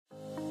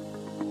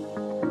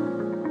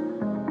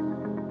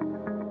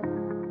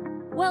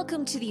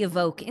Welcome to the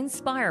Evoke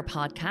Inspire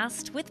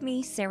podcast with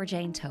me, Sarah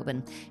Jane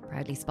Tobin,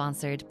 proudly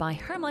sponsored by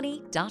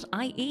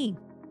hermoney.ie.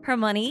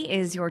 Hermoney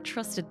is your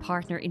trusted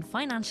partner in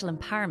financial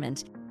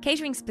empowerment,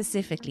 catering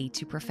specifically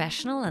to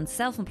professional and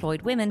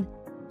self-employed women.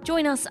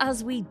 Join us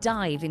as we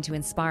dive into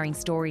inspiring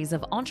stories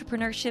of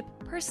entrepreneurship,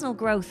 personal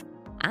growth,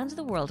 and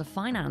the world of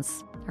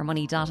finance.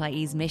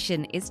 Hermoney.ie's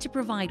mission is to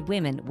provide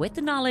women with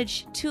the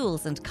knowledge,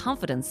 tools, and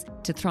confidence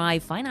to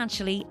thrive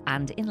financially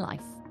and in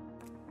life.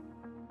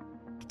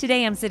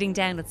 Today I'm sitting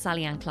down with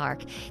Sallyanne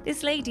Clarke.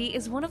 This lady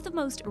is one of the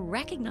most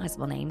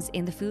recognisable names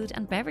in the food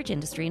and beverage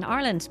industry in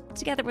Ireland.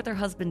 Together with her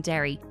husband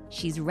Derry,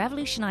 she's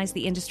revolutionised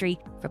the industry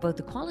for both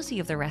the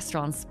quality of their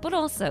restaurants but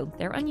also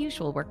their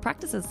unusual work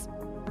practices.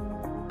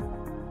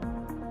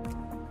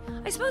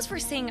 I suppose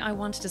first thing I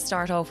wanted to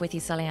start off with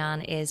you,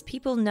 Sallyanne, is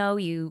people know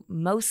you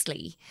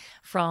mostly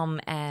from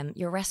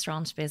your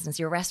restaurant business,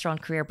 your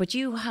restaurant career, but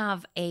you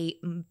have a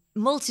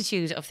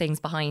multitude of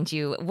things behind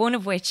you, one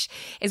of which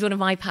is one of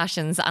my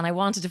passions, and I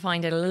wanted to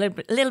find out a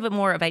little bit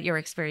more about your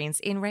experience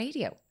in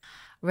radio.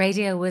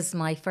 Radio was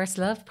my first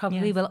love,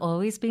 probably will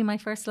always be my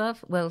first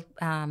love. Well,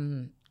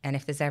 and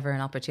if there's ever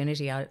an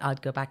opportunity,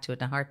 I'd go back to it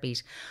in a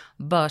heartbeat.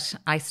 But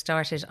I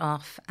started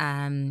off...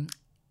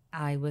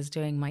 I was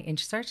doing my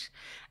Intercert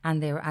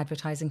and they were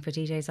advertising for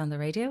DJs on the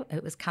radio.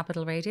 It was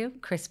Capital Radio,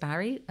 Chris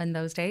Barry in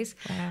those days.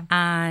 Wow.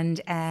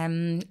 And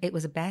it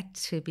was a bet,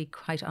 to be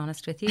quite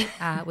honest with you,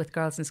 with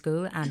girls in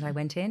school. And I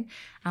went in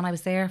and I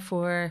was there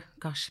for,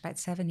 about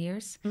 7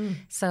 years.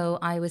 So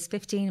I was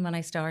 15 when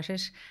I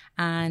started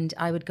and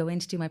I would go in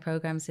to do my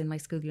programmes in my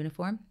school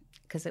uniform,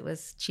 because it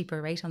was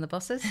cheaper rate on the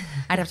buses.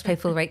 I'd have to pay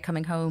full rate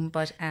coming home,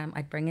 but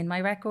I'd bring in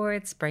my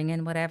records, bring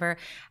in whatever.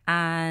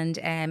 And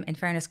in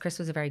fairness, Chris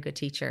was a very good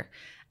teacher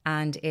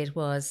and it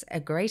was a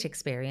great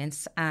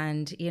experience.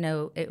 And, you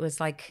know, it was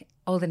like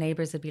all the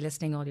neighbours would be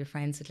listening, all your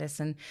friends would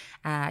listen.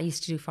 I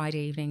used to do Friday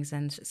evenings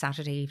and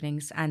Saturday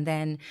evenings. And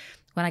then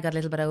when I got a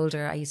little bit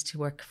older, I used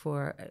to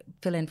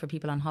fill in for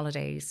people on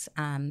holidays,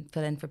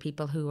 fill in for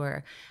people who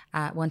were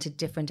wanted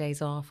different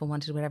days off or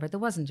wanted whatever. There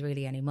wasn't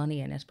really any money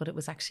in it, but it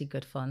was actually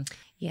good fun.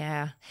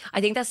 Yeah, I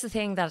think that's the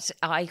thing that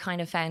I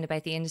kind of found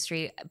about the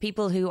industry.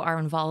 People who are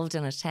involved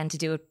in it tend to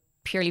do it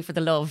purely for the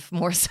love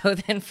more so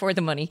than for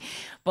the money.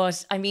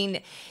 But I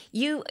mean,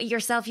 you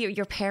yourself,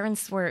 your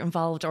parents were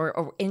involved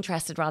or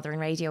interested rather in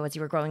radio as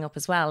you were growing up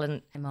as well.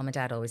 And my mum and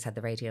dad always had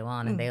the radio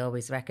on and they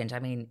always reckoned, I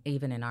mean,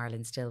 even in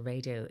Ireland still,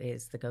 radio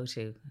is the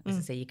go-to. As I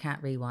say, you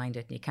can't rewind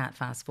it and you can't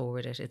fast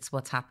forward it. It's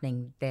what's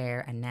happening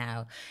there and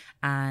now.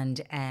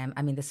 And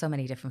I mean, there's so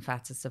many different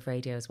facets of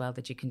radio as well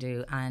that you can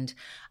do. And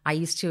I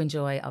used to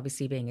enjoy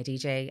obviously being a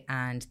DJ,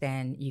 and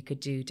then you could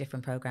do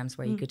different programs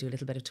where you could do a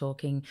little bit of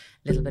talking,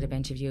 a little bit of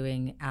interviewing.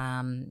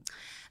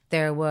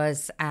 There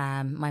was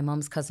my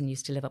mum's cousin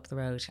used to live up the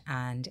road,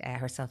 and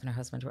herself and her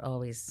husband were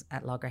always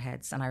at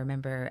loggerheads. And I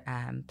remember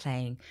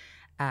playing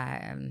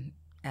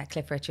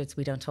Cliff Richard's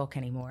 "We Don't Talk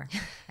Anymore,"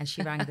 and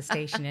she rang the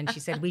station and she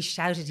said we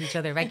shouted at each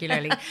other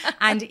regularly.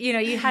 And you know,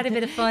 you had a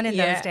bit of fun in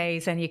those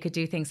days, and you could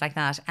do things like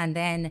that. And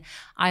then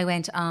I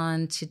went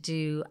on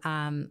to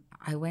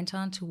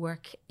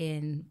work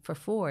for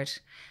Ford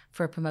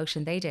for a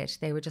promotion they did.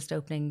 They were just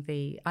opening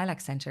the ILAC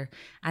Centre.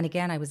 And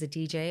again, I was a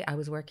DJ. I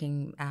was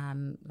working,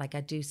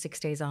 I'd do 6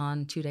 days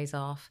on, 2 days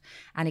off.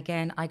 And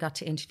again, I got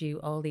to interview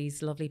all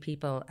these lovely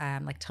people,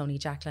 like Tony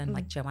Jacklin,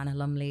 like Joanna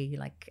Lumley,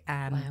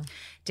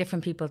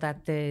 different people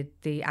that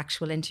the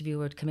actual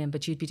interviewer would come in,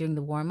 but you'd be doing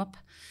the warm-up.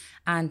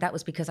 And that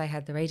was because I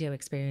had the radio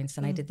experience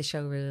and I did the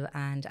show reel,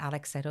 and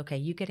Alex said, okay,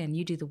 you get in,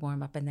 you do the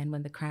warm up, and then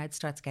when the crowd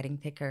starts getting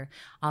thicker,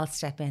 I'll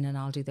step in and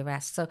I'll do the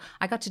rest. So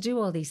I got to do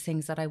all these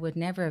things that I would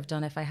never have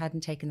done if I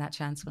hadn't taken that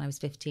chance when I was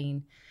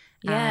 15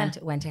 and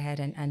went ahead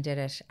and did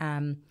it.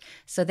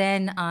 So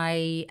then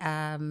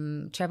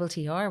Treble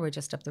TR were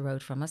just up the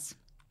road from us.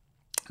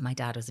 My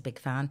dad was a big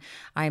fan.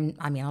 I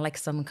like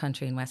some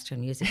country and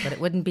Western music, but it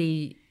wouldn't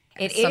be...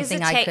 It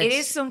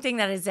is something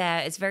that is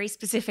it's very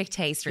specific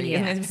taste, really.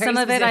 Yeah. Some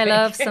of it I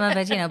love, some of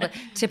it, but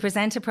to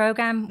present a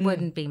programme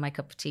wouldn't be my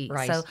cup of tea.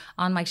 Right. So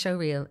on my show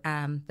reel,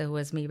 there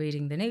was me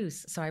reading the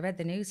news. So I read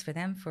the news for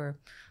them for,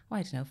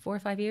 4 or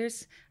 5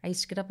 years. I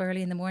used to get up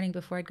early in the morning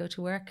before I'd go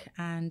to work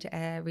and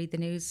read the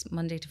news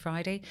Monday to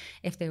Friday.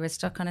 If they were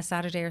stuck on a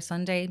Saturday or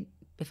Sunday,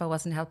 if I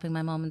wasn't helping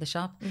my mum in the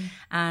shop.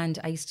 And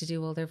I used to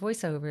do all their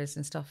voiceovers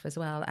and stuff as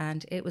well.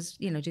 And it was,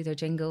 do their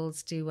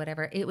jingles, do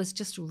whatever. It was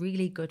just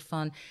really good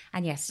fun.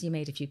 And yes, you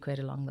made a few quid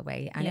along the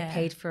way. And it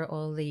paid for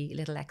all the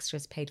little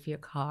extras, paid for your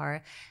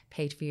car,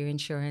 paid for your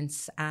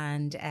insurance.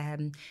 And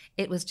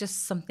it was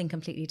just something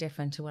completely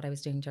different to what I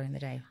was doing during the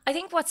day. I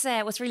think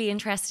what's really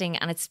interesting,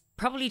 and it's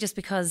probably just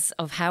because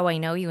of how I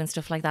know you and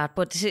stuff like that,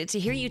 but to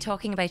hear you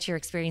talking about your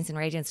experience in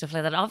radio and stuff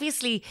like that,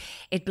 obviously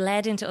it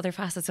bled into other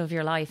facets of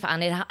your life,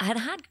 and it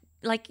had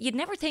you'd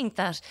never think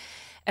that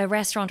a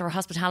restaurant or a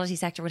hospitality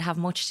sector would have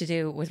much to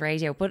do with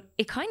radio, but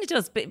it kind of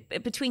does.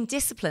 Between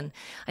discipline,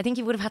 I think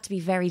you would have had to be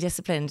very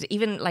disciplined.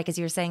 Even like as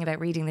you were saying about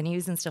reading the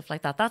news and stuff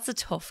like that, that's a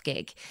tough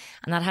gig,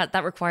 and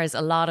that requires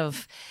a lot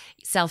of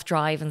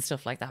self-drive and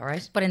stuff like that,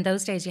 right? But in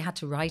those days you had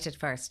to write it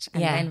first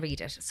and then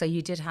read it, so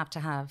you did have to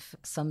have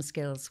some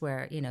skills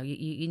where you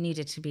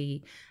needed to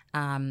be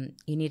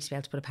you needed to be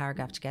able to put a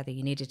paragraph together.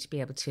 You needed to be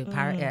able to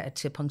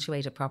to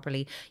punctuate it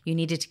properly. You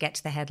needed to get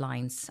to the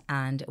headlines,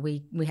 and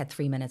we had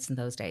 3 minutes in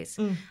those days.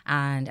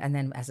 And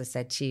then, as I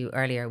said to you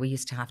earlier, we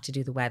used to have to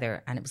do the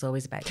weather, and it was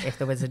always about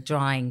if it was a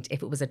drying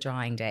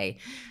day.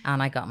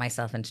 And I got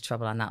myself into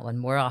trouble on that one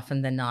more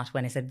often than not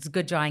when I said it's a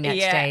good drying out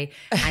today,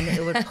 and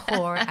it would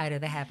pour out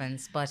of the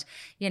heavens. But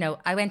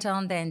I went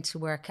on then to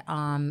work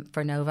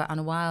for Nova on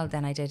a while.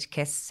 Then I did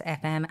Kiss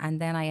FM,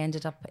 and then I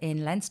ended up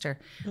in Leinster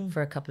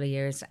for a couple of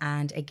years.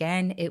 And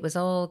again, it was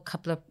all a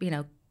couple of,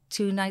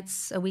 2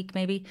 nights a week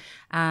maybe,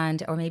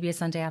 or maybe a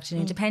Sunday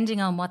afternoon,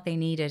 depending on what they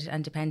needed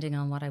and depending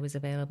on what I was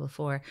available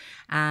for.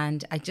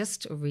 And I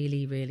just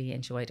really, really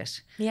enjoyed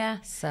it. Yeah.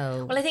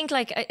 So, well, I think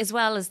like as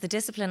well as the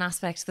discipline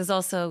aspect, there's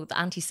also the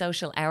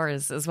antisocial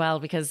hours as well,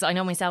 because I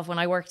know myself when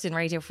I worked in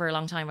radio for a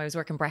long time, I was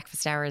working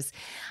breakfast hours,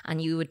 and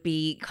you would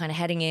be kind of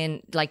heading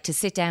in like to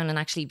sit down and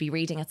actually be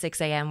reading at 6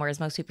 a.m, whereas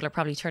most people are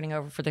probably turning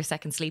over for their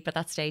second sleep at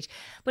that stage.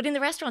 But in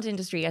the restaurant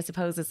industry, I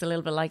suppose it's a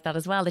little bit like that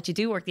as well, that you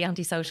do work the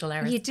antisocial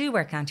hours. You do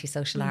work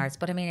antisocial hours,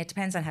 but I mean, it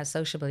depends on how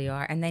sociable you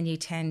are. And then you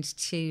tend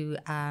to,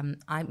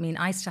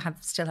 I still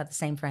have the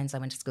same friends I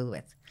went to school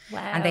with.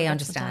 Wow, and they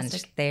understand.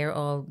 Fantastic. They're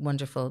all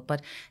wonderful.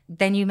 But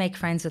then you make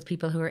friends with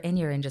people who are in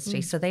your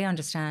industry, so they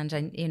understand.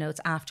 And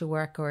it's after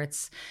work, or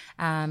it's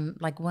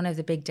like one of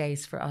the big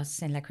days for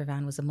us in Le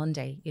Creuvan was a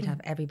Monday. You'd have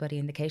everybody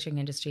in the catering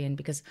industry in,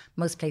 because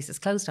most places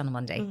closed on a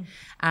Monday.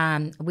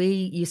 We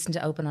used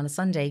to open on a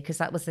Sunday because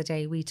that was the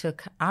day we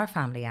took our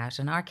family out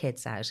and our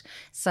kids out.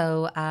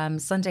 So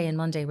Sunday and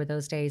Monday were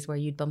those days where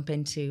you'd bump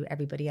into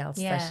everybody else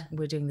that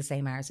were doing the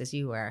same hours as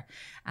you were.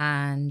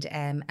 And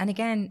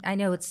again, I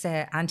know it's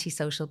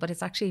antisocial, but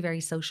it's actually a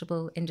very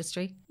sociable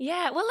industry.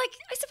 Yeah, well, like,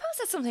 I suppose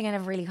that's something I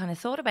never really kind of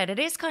thought about. It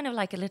is kind of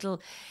like a little,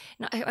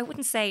 I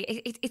wouldn't say,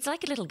 it's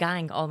like a little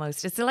gang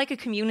almost. It's like a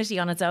community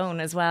on its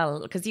own as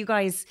well. Because you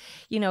guys,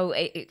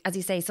 as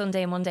you say,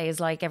 Sunday and Monday is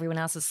like everyone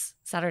else's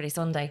Saturday,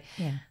 Sunday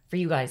for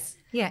you guys.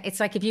 Yeah, it's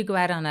like if you go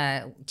out on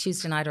a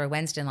Tuesday night or a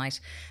Wednesday night,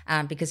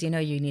 because you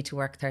need to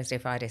work Thursday,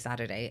 Friday,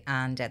 Saturday,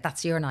 and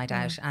that's your night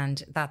out,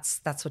 and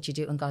that's what you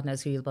do, and God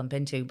knows who you'll bump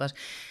into. But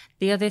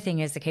the other thing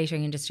is the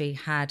catering industry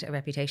had a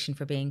reputation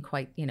for being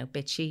quite,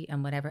 bitchy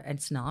and whatever.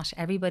 It's not.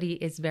 Everybody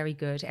is very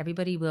good.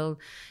 Everybody will,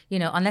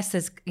 unless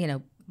there's,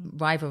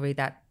 rivalry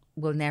that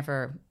will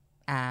never...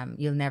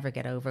 you'll never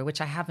get over, which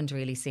I haven't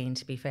really seen,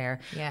 to be fair.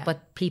 Yeah.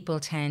 But people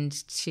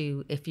tend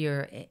to, if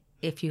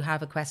you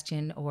have a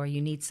question or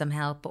you need some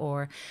help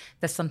or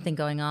there's something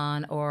going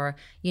on, or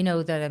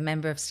that a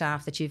member of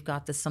staff that you've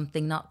got, there's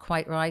something not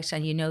quite right,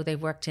 and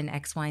they've worked in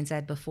X, Y and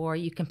Z before,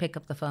 you can pick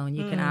up the phone,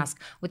 you can ask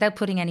without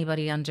putting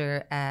anybody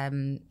under how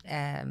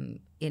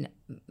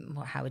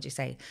would you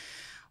say,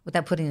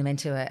 without putting them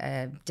into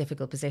a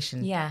difficult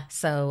position. Yeah.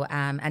 So,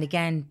 and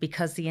again,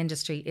 because the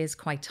industry is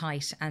quite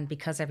tight and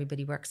because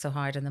everybody works so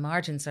hard and the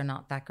margins are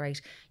not that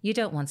great, you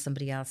don't want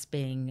somebody else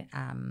being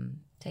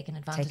taken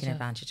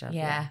advantage of.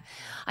 Yeah.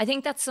 I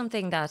think that's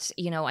something that,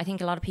 I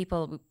think a lot of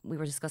people, we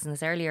were discussing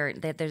this earlier,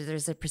 that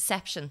there's a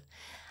perception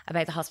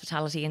about the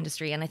hospitality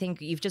industry. And I think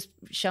you've just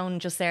shown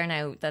just there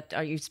now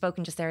or you've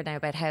spoken just there now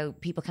about how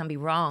people can be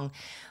wrong.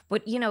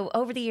 But,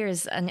 over the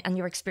years and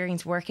your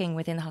experience working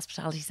within the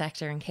hospitality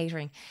sector and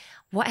catering,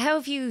 how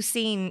have you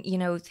seen,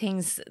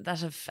 things that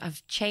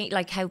have changed,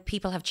 like how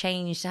people have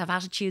changed, have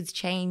attitudes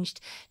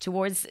changed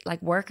towards like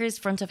workers,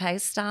 front of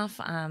house staff,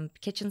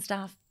 kitchen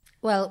staff?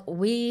 Well,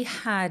 we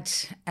had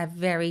a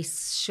very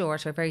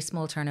short or very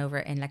small turnover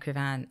in Le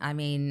Creuvan. I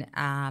mean,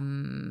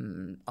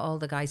 all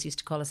the guys used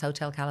to call us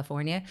Hotel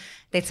California.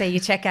 They'd say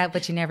you check out,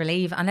 but you never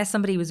leave. Unless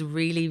somebody was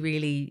really,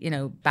 really,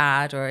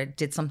 bad or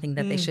did something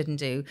that they shouldn't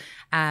do.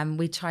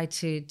 We tried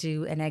to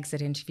do an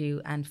exit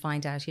interview and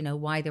find out,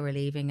 why they were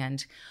leaving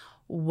and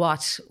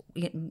what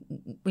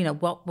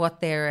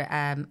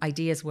their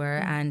ideas were.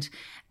 And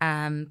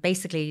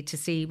basically to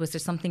see, was there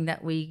something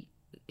that we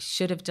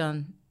should have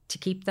done to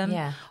keep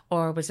them,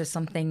 or was there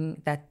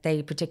something that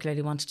they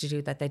particularly wanted to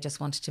do that they just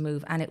wanted to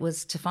move? And it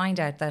was to find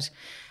out that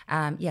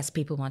yes,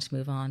 people want to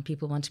move on,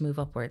 people want to move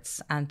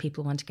upwards, and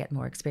people want to get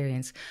more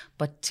experience,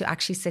 but to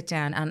actually sit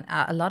down, and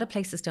a lot of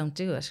places don't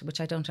do it, which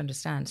I don't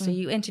understand. So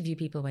you interview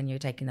people when you're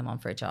taking them on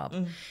for a job,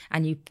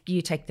 and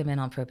you take them in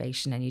on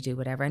probation and you do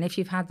whatever, and if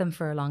you've had them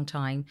for a long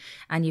time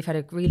and you've had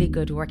a really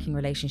good working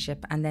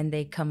relationship, and then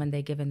they come and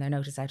they give in their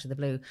notice out of the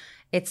blue,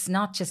 it's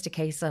not just a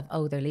case of,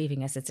 oh, they're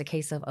leaving us, it's a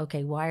case of,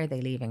 okay, why are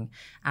they leaving?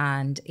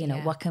 And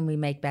what can we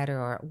make better,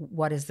 or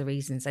what is the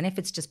reasons? And if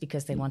it's just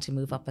because they want to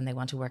move up and they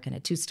want to work in a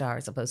 2-star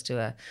as opposed to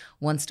a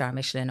 1-star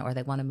Michelin, or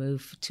they want to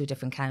move to a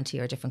different county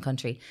or a different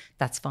country,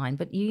 that's fine.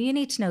 But you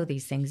need to know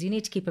these things. You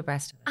need to keep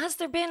abreast. Has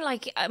there been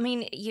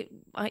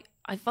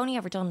I've only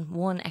ever done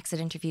one exit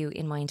interview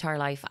in my entire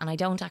life, and I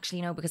don't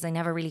actually know because I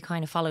never really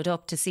kind of followed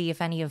up to see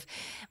if any of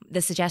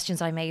the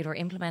suggestions I made were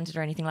implemented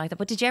or anything like that.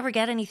 But did you ever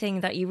get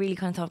anything that you really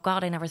kind of thought,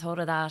 God, I never thought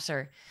of that,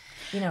 or,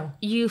 you know?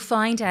 You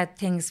find out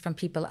things from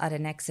people at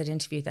an exit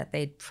interview that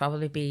they'd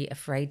probably be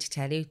afraid to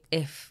tell you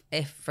if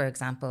for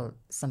example,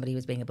 somebody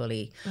was being a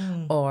bully,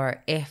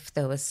 or if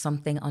there was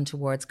something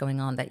untowards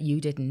going on that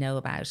you didn't know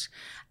about.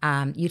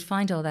 You'd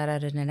find all that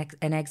out in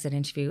an exit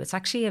interview. It's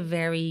actually a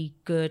very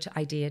good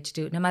idea to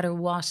do it, no matter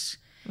what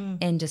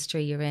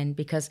industry you're in,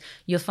 because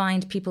you'll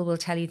find people will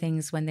tell you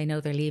things when they know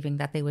they're leaving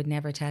that they would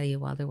never tell you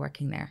while they're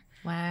working there.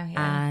 Wow,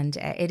 yeah. And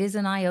it is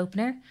an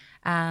eye-opener.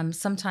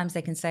 Sometimes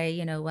they can say,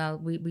 you know, well,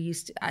 we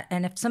used to,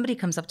 and if somebody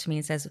comes up to me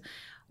and says,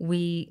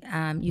 we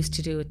used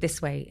to do it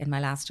this way in my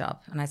last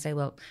job, and I say,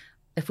 well,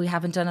 if we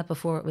haven't done it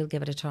before, we'll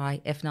give it a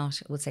try. If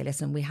not, we'll say,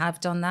 listen, we have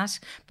done that,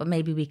 but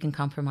maybe we can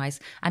compromise.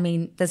 I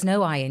mean, there's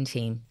no I in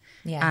team.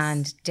 Yes.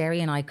 And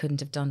Derry and I couldn't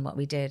have done what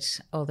we did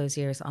all those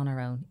years on our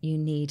own. You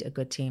need a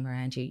good team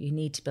around you. You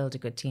need to build a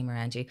good team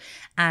around you.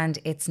 And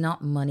it's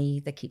not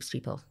money that keeps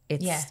people.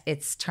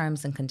 It's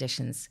terms and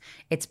conditions.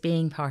 It's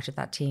being part of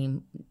that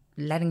team,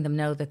 letting them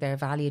know that they're a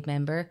valued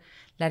member,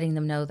 letting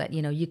them know that,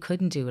 you know, you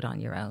couldn't do it on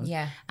your own.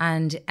 Yeah.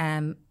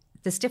 And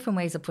there's different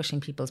ways of pushing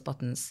people's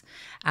buttons.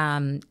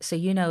 So,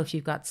 you know, if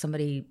you've got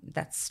somebody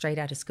that's straight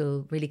out of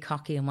school, really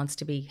cocky and wants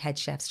to be head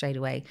chef straight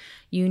away,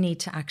 you need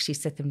to actually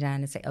sit them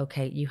down and say,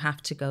 okay, you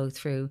have to go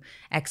through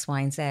X, Y,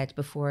 and Z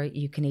before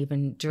you can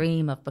even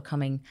dream of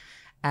becoming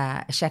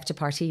a chef de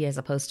partie as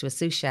opposed to a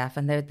sous chef.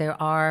 And there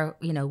are,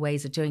 you know,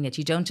 ways of doing it.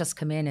 You don't just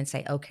come in and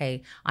say,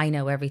 okay, I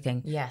know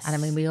everything. Yes. And I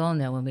mean, we all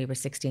know when we were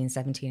 16,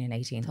 17 and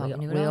 18,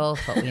 we all all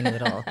thought we knew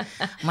it all.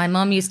 My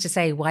mum used to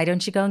say, why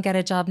don't you go and get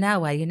a job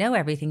now while you know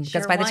everything?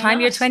 Because by the time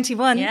you're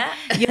 21,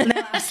 you'll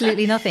know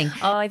absolutely nothing.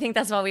 Oh, I think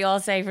that's what we all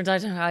say from time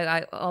to time.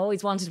 I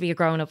always wanted to be a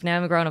grown-up. Now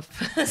I'm a grown-up.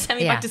 Send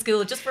me back to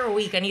school just for a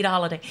week. I need a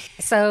holiday.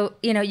 So,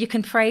 you know, you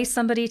can praise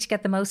somebody to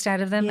get the most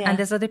out of them. And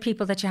there's other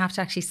people that you have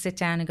to actually sit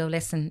down and go,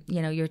 listen, you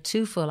know, you're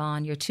too full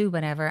on, you're too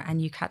whatever,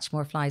 and you catch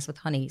more flies with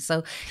honey.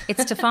 So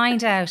it's to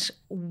find out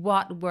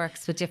what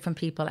works with different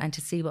people and to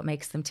see what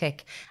makes them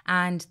tick.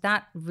 And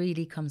that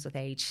really comes with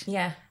age.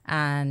 Yeah.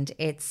 And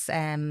it's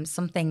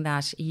something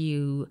that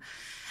you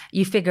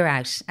figure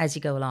out as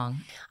you go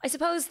along. I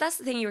suppose that's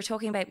the thing you were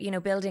talking about, you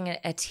know, building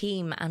a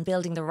team and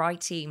building the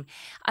right team.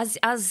 As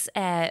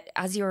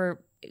your,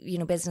 you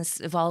know, business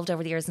evolved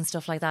over the years and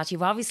stuff like that,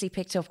 you've obviously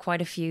picked up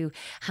quite a few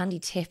handy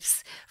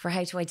tips for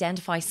how to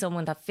identify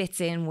someone that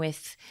fits in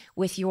with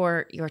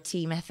your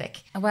team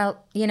ethic.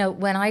 Well, you know,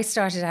 when I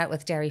started out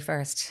with Derry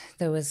first,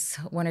 there was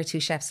one or two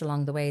chefs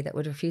along the way that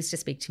would refuse to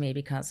speak to me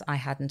because I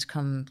hadn't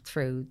come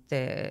through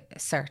the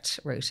cert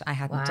route. I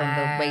hadn't done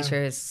the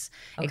waiters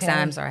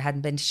exams, or I hadn't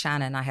been to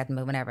Shannon, I hadn't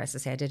been whenever. As I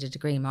say, I did a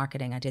degree in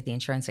marketing, I did the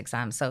insurance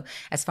exam. So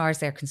as far as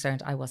they're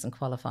concerned, I wasn't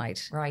qualified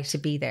to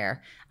be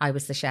there. I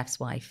was the chef's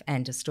wife,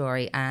 end of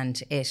story.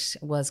 And it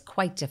was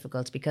quite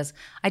difficult because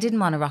I didn't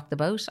want to rock the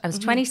boat. I was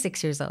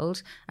 26 years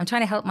old. I'm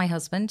trying to help my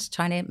husband,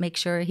 trying to make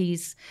sure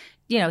he's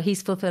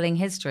fulfilling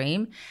his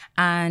dream.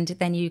 And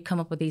then you come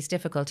up with these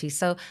difficulties.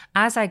 So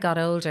as I got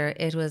older,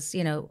 it was,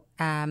 you know,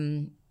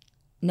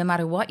 no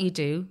matter what you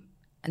do,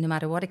 and no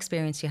matter what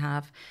experience you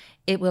have,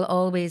 it will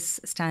always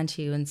stand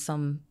to you in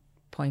some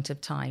point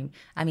of time.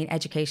 I mean,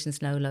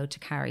 education's no load to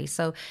carry.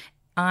 So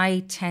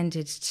I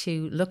tended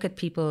to look at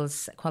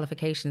people's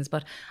qualifications,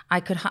 but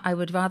I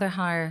would rather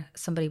hire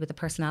somebody with a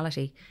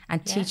personality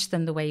and teach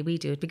them the way we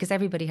do it, because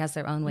everybody has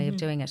their own way of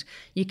doing it.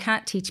 You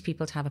can't teach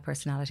people to have a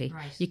personality.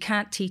 Right. You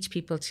can't teach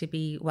people to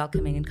be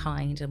welcoming and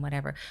kind and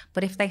whatever.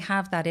 But if they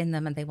have that in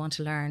them and they want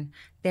to learn,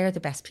 they're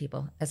the best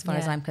people as far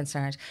as I'm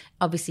concerned.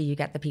 Obviously, you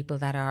get the people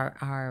that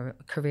are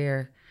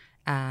career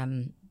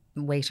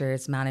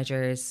waiters,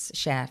 managers,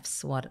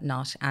 chefs,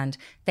 whatnot, and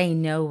they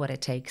know what it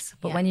takes.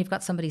 But when you've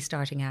got somebody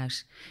starting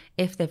out,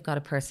 if they've got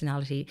a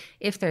personality,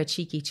 if they're a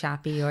cheeky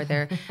chappy, or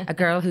they're a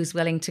girl who's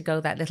willing to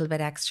go that little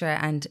bit extra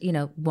and, you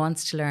know,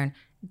 wants to learn,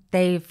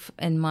 they've,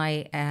 in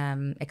my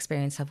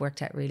experience, have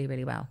worked out really,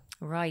 really well.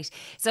 Right.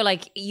 So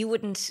like you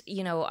wouldn't,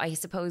 you know, I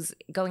suppose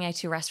going out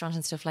to a restaurant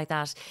and stuff like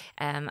that,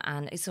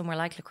 and somewhere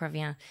like Le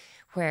Crevien,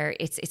 where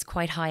it's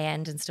quite high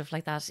end and stuff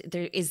like that.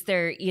 Is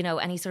there, you know,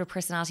 any sort of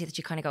personality that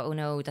you kind of go, oh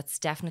no, that's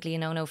definitely a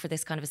no-no for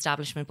this kind of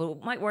establishment, but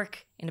it might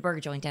work in a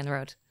burger joint down the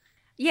road?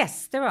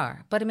 Yes, there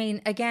are. But I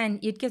mean, again,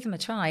 you'd give them a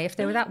try. If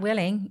they were that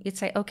willing, you'd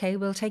say, okay,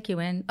 we'll take you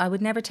in. I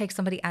would never take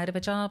somebody out of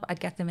a job. I'd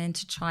get them in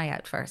to try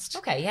out first.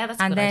 Okay, yeah, that's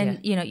a good idea. And then,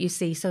 idea. you know, you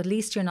see, so at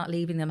least you're not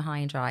leaving them high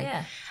and dry.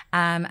 Yeah.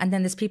 And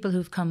then there's people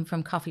who've come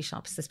from coffee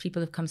shops. There's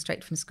people who've come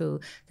straight from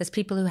school. There's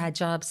people who had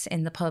jobs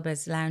in the pub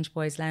as lounge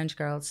boys, lounge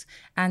girls.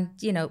 And,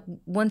 you know,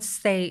 once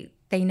they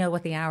know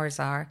what the hours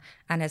are,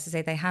 and as I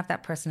say, they have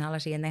that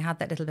personality and they have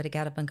that little bit of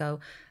get up and go,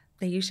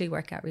 they usually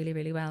work out really,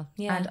 really well.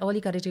 Yeah. And all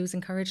you got to do is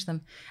encourage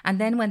them.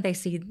 And then when they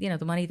see, you know,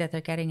 the money that they're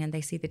getting and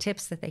they see the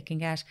tips that they can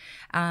get.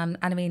 And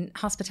I mean,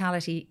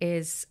 hospitality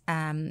is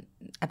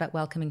about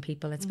welcoming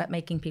people. It's about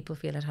making people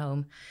feel at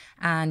home.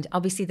 And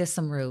obviously there's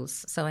some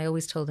rules. So I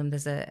always told them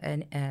there's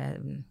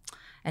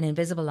an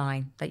invisible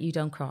line that you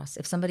don't cross.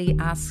 If somebody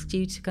asks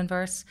you to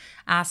converse,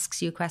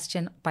 asks you a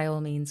question, by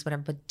all means,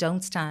 whatever, but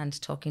don't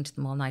stand talking to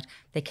them all night.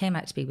 They came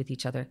out to be with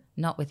each other,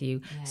 not with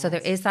you. Yes. So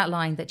there is that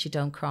line that you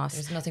don't cross.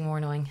 There's nothing more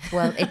annoying.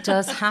 Well, it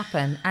does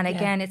happen. And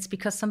again, it's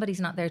because somebody's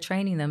not there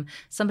training them.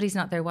 Somebody's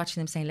not there watching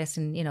them saying,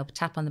 listen, you know,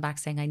 tap on the back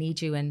saying, I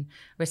need you in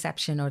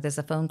reception, or there's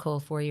a phone call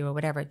for you or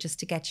whatever, just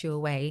to get you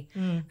away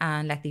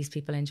and let these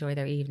people enjoy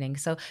their evening.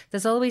 So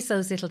there's always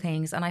those little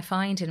things. And I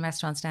find in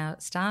restaurants now,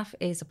 staff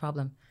is a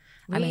problem.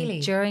 Really? I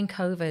mean, during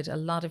COVID, a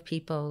lot of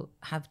people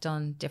have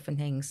done different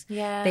things.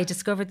 Yeah. They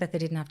discovered that they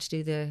didn't have to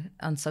do the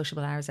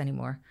unsociable hours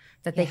anymore,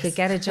 that they could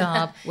get a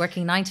job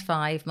working 9 to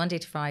 5, Monday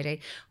to Friday,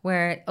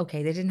 where,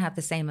 okay, they didn't have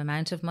the same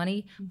amount of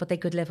money, but they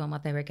could live on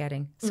what they were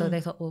getting. So they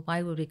thought, well,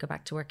 why would we go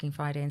back to working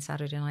Friday and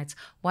Saturday nights?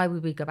 Why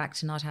would we go back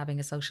to not having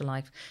a social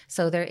life?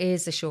 So there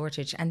is a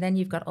shortage. And then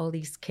you've got all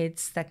these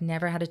kids that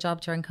never had a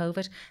job during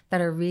COVID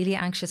that are really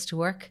anxious to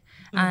work,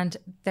 and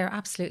they're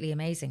absolutely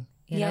amazing,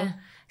 you know?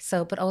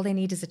 So, but all they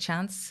need is a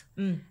chance.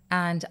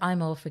 And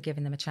I'm all for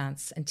giving them a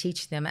chance and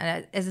teaching them.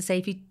 And as I say,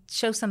 if you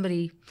show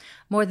somebody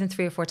more than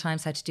 3 or 4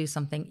 times how to do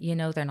something, you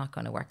know they're not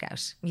going to work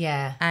out.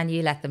 Yeah. And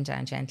you let them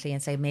down gently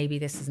and say, maybe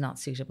this is not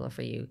suitable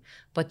for you.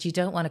 But you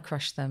don't want to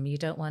crush them. You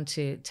don't want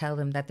to tell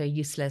them that they're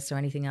useless or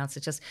anything else.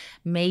 It's just,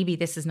 maybe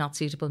this is not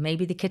suitable.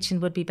 Maybe the kitchen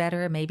would be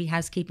better. Maybe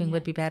housekeeping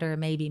would be better.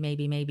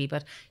 Maybe.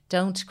 But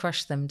don't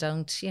crush them.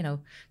 Don't, you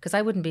know, because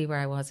I wouldn't be where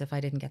I was if I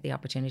didn't get the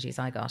opportunities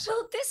I got.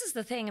 Well, this is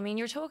the thing. I mean,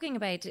 you're talking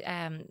about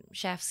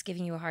chefs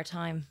giving you a hard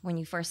time when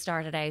you first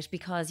started out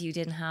because you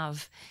didn't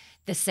have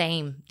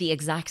the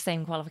exact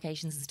same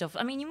qualifications and stuff.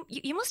 I mean,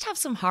 you must have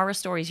some horror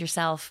stories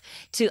yourself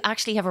to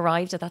actually have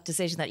arrived at that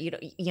decision that you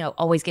know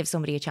always give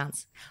somebody a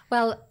chance.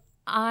 Well,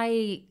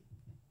 my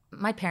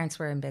parents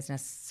were in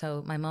business.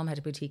 So my mom had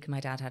a boutique and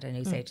my dad had a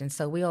newsagent.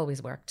 So we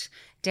always worked.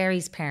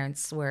 Derry's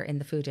parents were in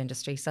the food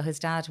industry. So his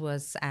dad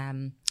was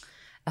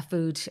a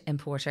food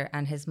importer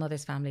and his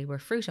mother's family were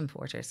fruit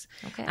importers.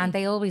 Okay. And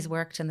they always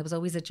worked and there was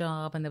always a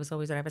job and there was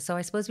always whatever. So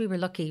I suppose we were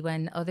lucky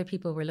when other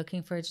people were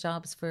looking for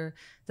jobs for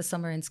the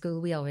summer in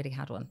school, we already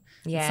had one.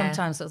 Yeah.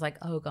 Sometimes it was like,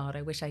 oh God,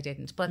 I wish I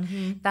didn't. But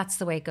that's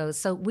the way it goes.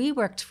 So we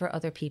worked for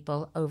other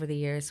people over the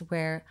years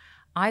where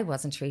I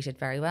wasn't treated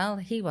very well.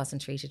 He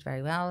wasn't treated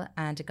very well.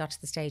 And it got to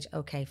the stage,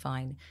 okay,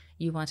 fine.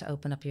 You want to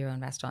open up your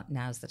own restaurant,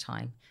 now's the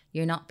time.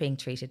 You're not being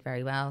treated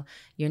very well.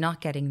 You're not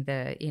getting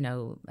the, you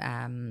know,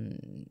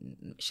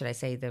 should I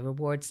say, the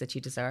rewards that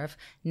you deserve.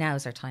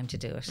 Now's our time to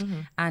do it.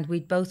 And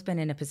we'd both been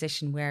in a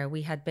position where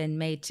we had been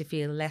made to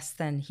feel less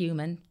than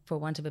human, for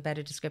want of a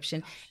better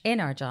description, in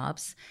our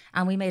jobs.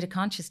 And we made a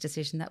conscious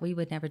decision that we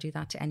would never do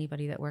that to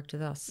anybody that worked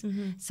with us.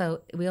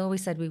 So we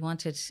always said we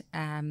wanted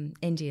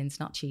Indians,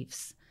 not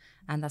chiefs.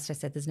 And that's what I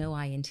said, there's no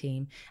I in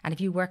team. And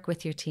if you work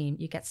with your team,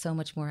 you get so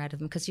much more out of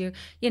them. Because you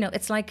know,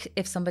 it's like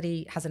if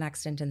somebody has an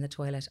accident in the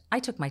toilet, I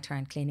took my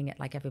turn cleaning it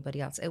like everybody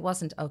else. It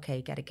wasn't,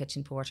 okay, get a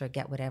kitchen porter,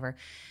 get whatever.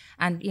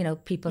 And, you know,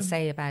 people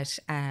say about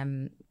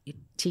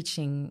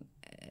teaching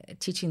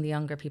the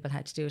younger people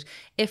how to do it.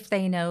 If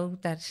they know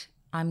that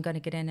I'm going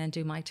to get in and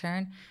do my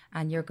turn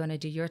and you're going to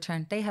do your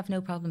turn, they have no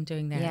problem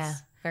doing theirs. Yeah,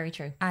 very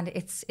true. And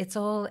it's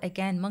all,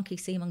 again, monkey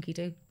see, monkey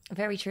do.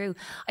 Very true.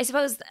 I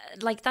suppose,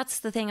 like, that's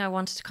the thing I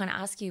wanted to kind of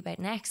ask you about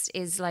next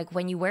is, like,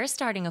 when you were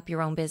starting up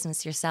your own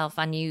business yourself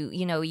and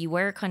you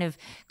were kind of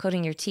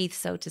cutting your teeth,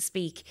 so to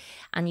speak,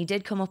 and you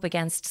did come up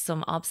against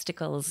some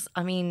obstacles.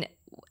 I mean,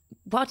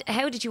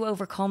 how did you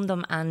overcome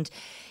them, and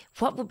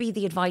what would be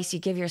the advice you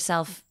give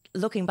yourself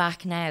looking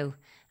back now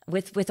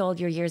with all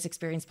your years'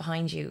 experience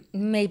behind you?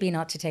 Maybe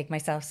not to take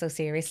myself so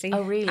seriously.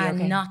 Oh, really?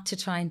 And not to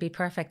try and be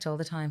perfect all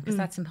the time, because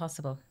that's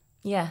impossible.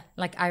 Yeah.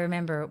 Like, I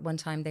remember one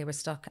time they were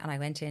stuck and I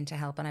went in to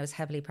help and I was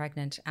heavily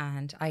pregnant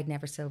and I'd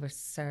never silver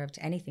served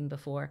anything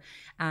before.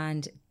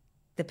 And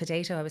the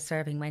potato I was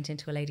serving went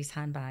into a lady's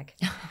handbag.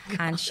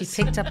 And she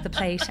picked up the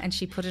plate and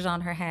she put it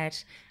on her head.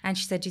 And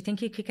she said, do you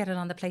think you could get it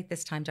on the plate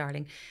this time,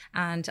 darling?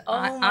 And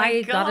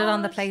I got it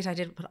on the plate. I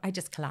did, but I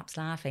just collapsed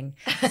laughing.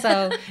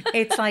 So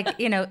it's like,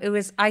 you know,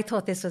 I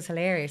thought this was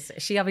hilarious.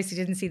 She obviously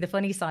didn't see the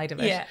funny side of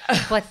it. Yeah.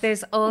 But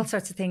there's all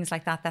sorts of things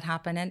like that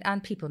happen.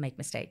 And people make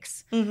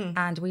mistakes.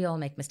 And we all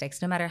make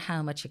mistakes. No matter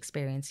how much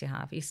experience you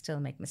have, you still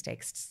make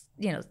mistakes.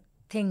 You know,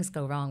 things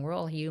go wrong. We're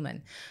all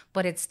human.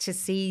 But it's to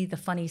see the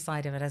funny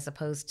side of it as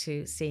opposed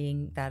to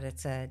seeing that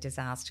it's a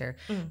disaster,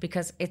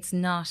 because it's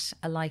not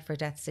a life or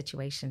death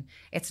situation.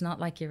 It's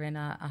not like you're in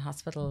a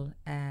hospital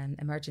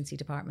emergency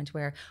department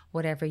where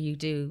whatever you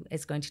do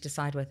is going to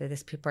decide whether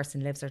this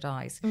person lives or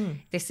dies.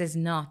 This is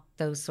not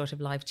those sort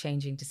of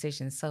life-changing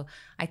decisions. So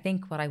I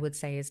think what I would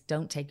say is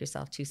don't take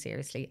yourself too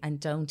seriously and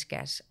don't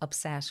get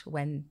upset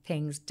when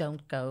things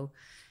don't go,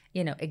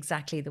 you know,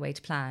 exactly the way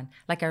to plan.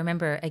 Like, I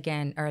remember,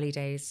 again, early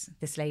days,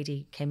 this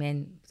lady came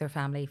in with her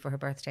family for her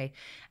birthday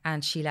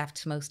and she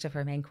left most of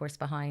her main course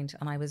behind.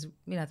 And I was,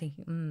 you know,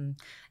 thinking,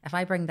 if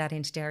I bring that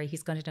into Derry,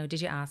 he's going to know, did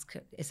you ask,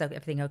 is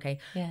everything okay?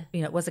 Yeah.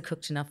 You know, was it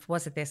cooked enough?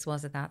 Was it this?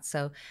 Was it that?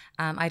 So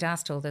I'd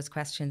asked all those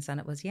questions and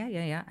it was,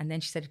 yeah. And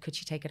then she said, could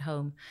she take it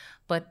home?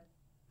 But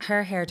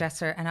her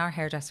hairdresser and our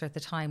hairdresser at the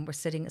time were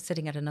sitting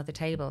at another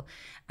table,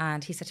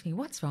 and he said to me,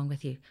 "What's wrong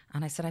with you?"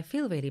 And I said, "I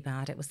feel really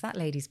bad. It was that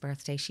lady's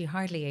birthday. She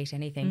hardly ate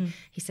anything."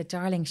 He said,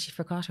 "Darling, she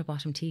forgot her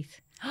bottom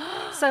teeth."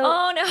 So,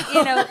 oh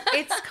no,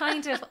 it's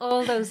kind of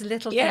all those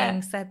little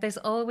things that there's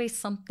always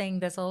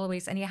something,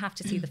 and you have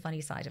to see the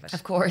funny side of it.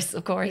 Of course.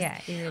 Yeah,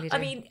 you really do. I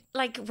mean,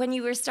 like when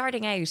you were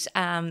starting out,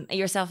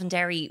 yourself in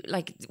dairy,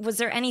 like, was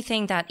there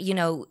anything that, you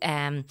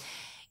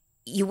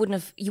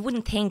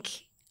wouldn't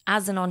think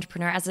as an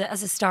entrepreneur, as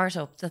a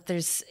startup,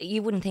 that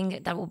you wouldn't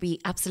think that would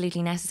be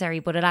absolutely necessary,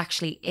 but it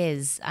actually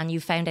is, and you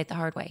found out the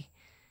hard way?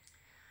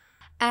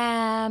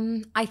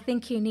 I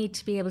think you need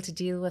to be able to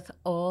deal with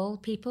all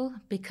people,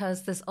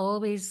 because there's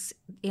always,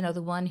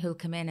 the one who'll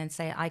come in and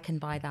say, "I can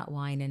buy that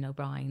wine in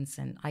O'Brien's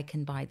and I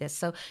can buy this."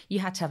 So you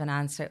had to have an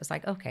answer. It was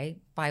like, okay,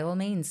 by all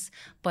means.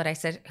 But I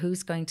said,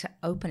 who's going to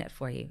open it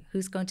for you?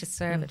 Who's going to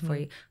serve it for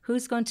you?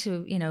 Who's going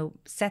to,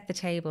 set the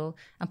table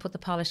and put the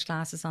polished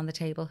glasses on the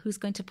table? Who's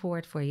going to pour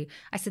it for you?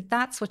 I said,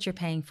 that's what you're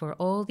paying for,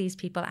 all these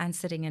people, and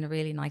sitting in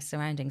really nice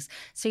surroundings.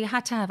 So you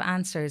had to have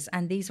answers.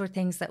 And these were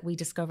things that we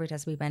discovered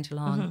as we went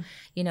along.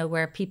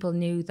 Where people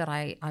knew that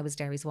I was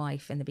Derry's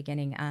wife in the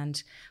beginning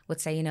and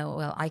would say,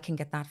 well, I can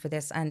get that for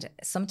this. And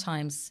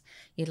sometimes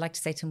you'd like to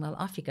say to them, well,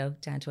 off you go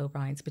down to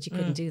O'Brien's, but you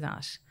couldn't do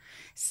that.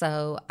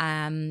 So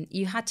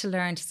you had to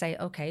learn to say,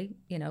 okay,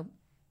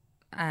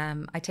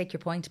 I take your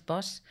point,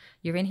 but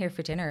you're in here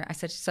for dinner. I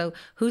said, so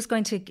who's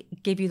going to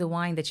give you the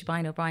wine that you buy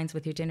in O'Brien's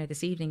with your dinner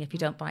this evening if you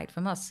don't buy it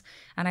from us?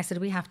 And I said,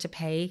 we have to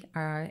pay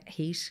our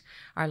heat,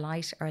 our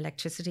light, our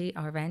electricity,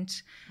 our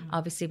rent.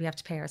 Obviously, we have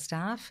to pay our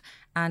staff,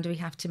 and we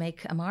have to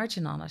make a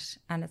margin on it.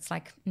 And it's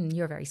like,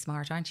 you're very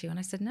smart, aren't you? And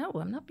I said, no,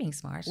 I'm not being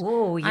smart.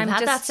 Whoa, you've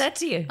had that said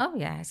to you? Oh,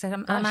 yeah. I said,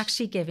 I'm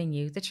actually giving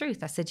you the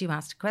truth. I said, you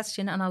asked a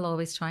question and I'll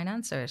always try and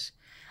answer it.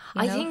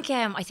 I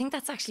think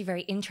that's actually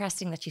very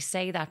interesting that you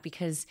say that,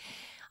 because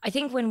I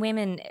think when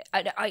women,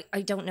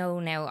 I don't know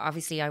now,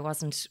 obviously I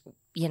wasn't,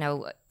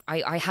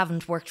 I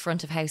haven't worked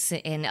front of house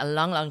in a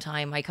long, long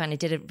time. I kind of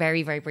did it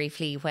very, very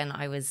briefly when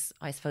I was,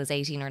 I suppose,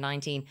 18 or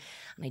 19.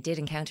 And I did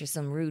encounter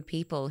some rude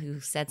people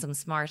who said some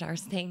smart aleck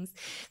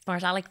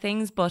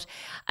things. But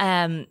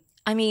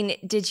I mean,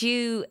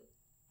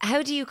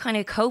 how do you kind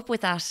of cope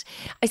with that?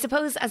 I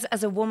suppose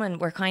as a woman,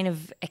 we're kind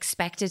of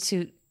expected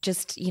to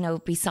just,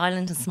 be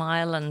silent and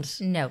smile and...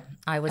 No,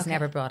 I was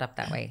never brought up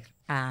that way.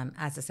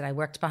 As I said, I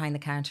worked behind the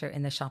counter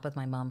in the shop with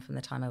my mum from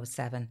the time I was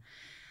 7.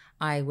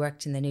 I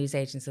worked in the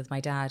newsagents with my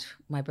dad.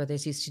 My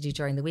brothers used to do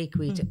during the week.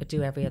 We'd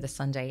do every other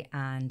Sunday.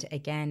 And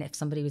again, if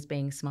somebody was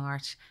being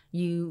smart,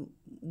 you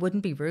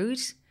wouldn't be rude,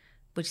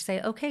 but you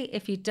say, okay,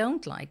 if you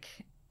don't like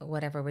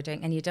whatever we're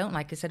doing and you don't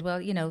like, I said, well,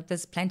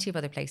 there's plenty of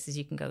other places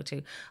you can go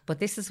to, but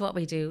this is what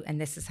we do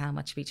and this is how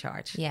much we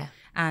charge. Yeah.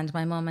 And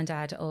my mum and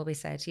dad always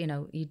said,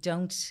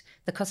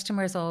 the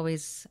customer is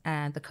always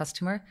the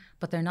customer,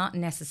 but they're not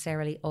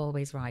necessarily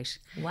always right.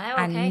 Wow.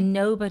 Okay. And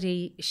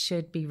nobody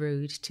should be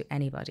rude to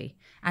anybody,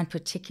 and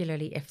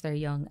particularly if they're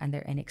young and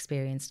they're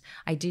inexperienced.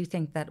 I do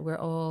think that we're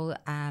all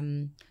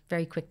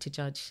very quick to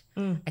judge.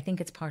 I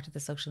think it's part of the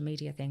social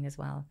media thing as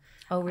well.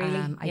 Oh,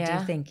 really? I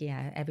do think,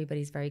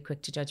 everybody's very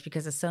quick to judge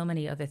because there's so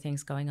many other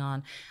things going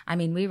on. I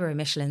mean, we were a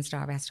Michelin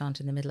star restaurant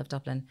in the middle of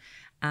Dublin,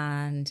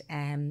 and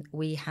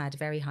we had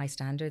very high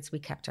standards. We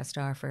kept our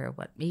star for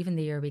even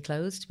the year we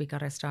closed, we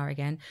got our star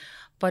again.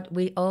 But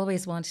we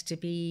always wanted to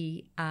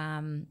be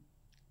the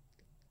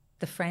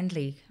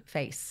friendly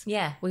face.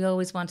 Yeah. We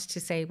always wanted to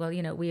say, well,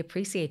 we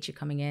appreciate you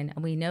coming in,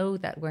 and we know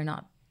that we're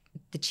not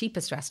the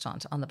cheapest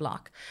restaurant on the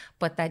block,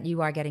 but that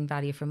you are getting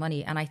value for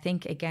money. And I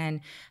think,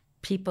 again,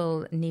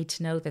 people need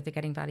to know that they're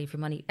getting value for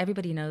money.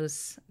 Everybody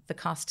knows the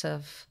cost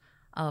of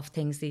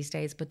things these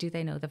days, but do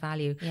they know the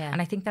value? Yeah.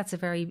 And I think that's a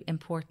very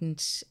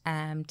important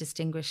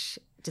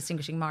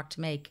distinguishing mark to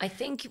make. I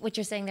think what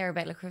you're saying there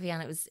about Le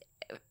Creuvian,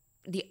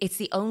 it's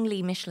the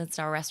only Michelin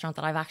star restaurant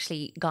that I've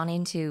actually gone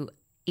into,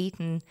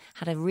 eaten,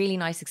 had a really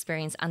nice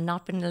experience, and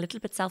not been a little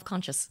bit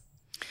self-conscious.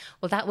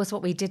 Well, that was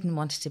what we didn't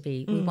want it to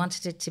be. We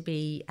wanted it to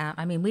be,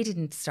 we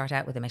didn't start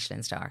out with a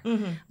Michelin star.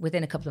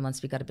 Within a couple of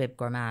months, we got a Bib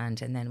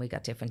Gourmand, and then we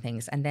got different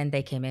things. And then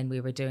they came in, we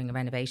were doing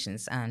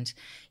renovations, and,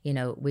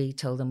 we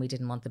told them we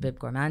didn't want the Bib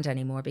Gourmand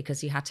anymore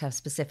because you had to have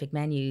specific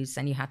menus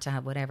and you had to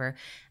have whatever.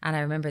 And I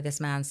remember this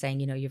man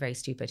saying, you're very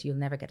stupid. You'll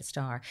never get a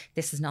star.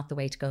 This is not the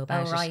way to go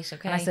about it. Oh, right,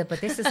 okay. And I said, but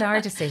this is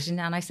our decision.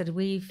 And I said,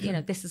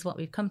 this is what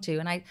we've come to.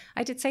 And I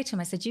did say to him,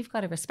 I said, you've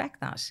got to respect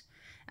that.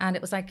 And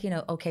it was like,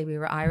 okay, we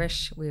were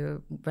Irish, we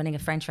were running a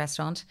French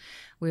restaurant,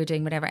 we were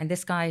doing whatever. And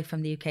this guy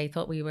from the UK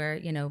thought we were,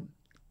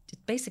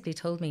 basically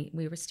told me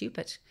we were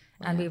stupid.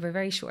 Wow. And we were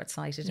very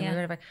short-sighted. And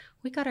whatever.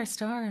 We got our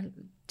star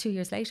 2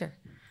 years later.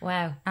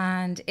 Wow.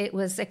 And it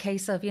was a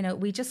case of,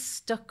 we just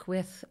stuck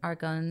with our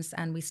guns,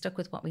 and we stuck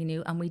with what we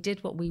knew, and we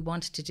did what we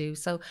wanted to do.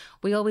 So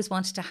we always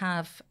wanted to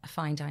have a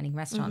fine dining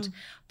restaurant,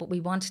 but we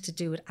wanted to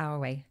do it our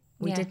way.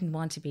 We didn't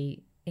want to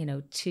be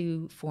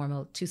too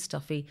formal, too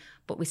stuffy,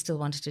 but we still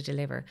wanted to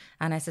deliver.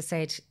 And as I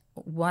said,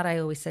 what I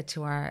always said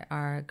to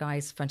our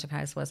guys front of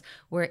house was,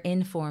 we're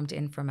informed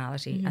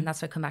informality. And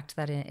that's why I come back to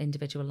that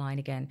individual line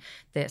again,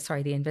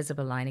 the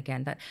invisible line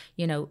again, that,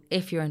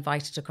 if you're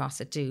invited across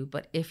it, do,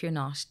 but if you're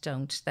not,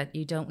 don't. That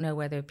you don't know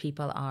whether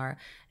people are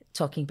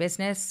talking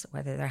business,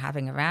 whether they're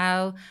having a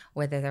row,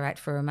 whether they're out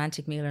for a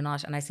romantic meal or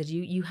not. And I said,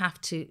 you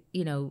have to,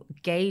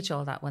 gauge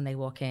all that when they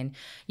walk in.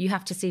 You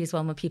have to see as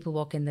well when people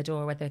walk in the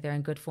door, whether they're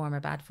in good form or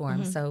bad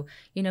form. So,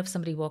 if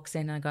somebody walks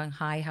in and going,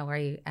 hi, how are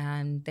you?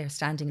 And they're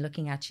standing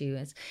looking at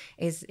you,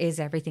 is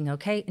everything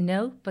okay?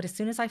 No, but as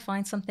soon as I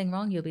find something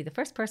wrong, you'll be the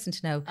first person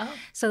to know. Oh.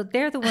 So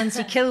they're the ones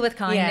you kill with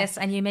kindness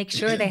and you make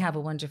sure they have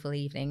a wonderful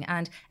evening.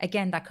 And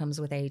again, that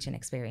comes with age and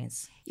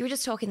experience. You were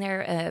just talking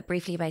there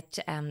briefly about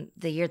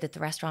the year that the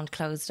restaurant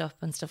closed up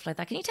and stuff like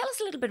that. Can you tell us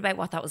a little bit about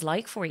what that was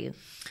like for you?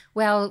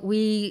 Well,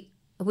 we'd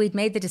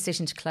made the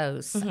decision to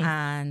close,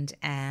 and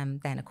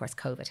then of course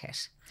COVID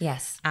hit.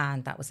 Yes.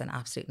 And that was an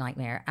absolute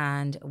nightmare.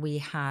 And we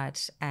had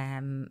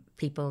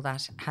people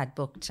that had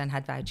booked and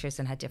had vouchers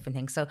and had different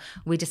things. So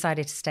we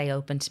decided to stay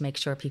open to make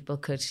sure people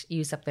could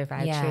use up their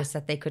vouchers,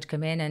 that they could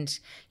come in and,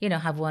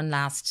 have one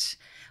last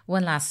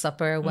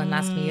supper, one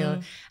last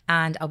meal.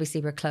 And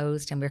obviously we're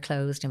closed.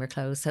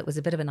 So it was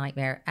a bit of a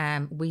nightmare.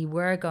 We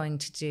were going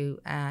to do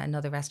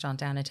another restaurant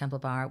down in Temple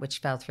Bar, which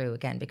fell through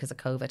again because of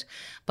COVID.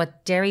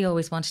 But Derry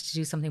always wanted to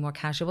do something more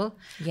casual.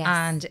 Yes.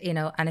 And,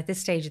 and at this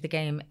stage of the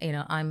game,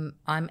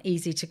 I'm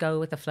easy to go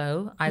with the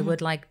flow. I would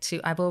like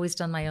to, I've always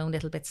done my own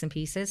little bits and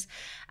pieces.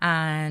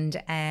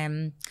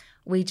 And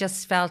we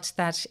just felt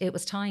that it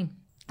was time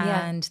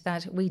and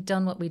that we'd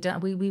done what we'd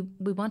done.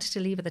 We wanted to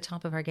leave at the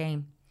top of our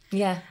game.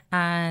 Yeah.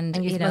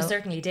 And you most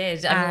certainly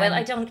did. I mean, well,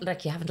 I don't,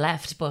 you haven't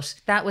left, but...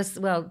 That was,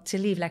 to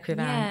leave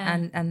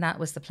L'Écrivain, and that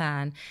was the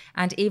plan.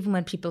 And even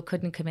when people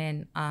couldn't come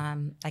in,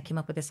 I came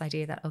up with this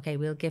idea that, okay,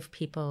 we'll give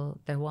people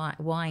their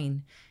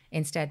wine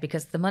instead,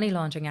 because the Money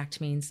Laundering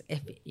Act means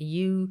if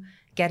you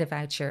get a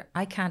voucher,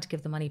 I can't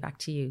give the money back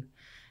to you.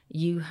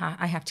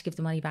 I have to give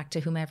the money back to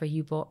whomever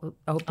you bought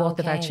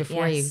the voucher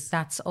for you.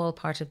 That's all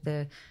part of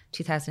the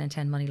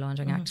 2010 Money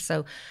Laundering Act.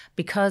 So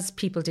because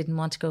people didn't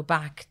want to go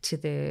back to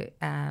the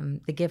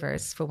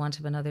givers, for want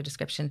of another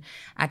description,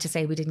 to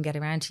say we didn't get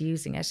around to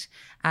using it,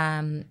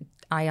 I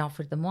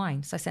offered them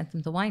wine. So I sent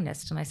them the wine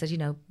list and I said,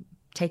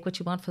 take what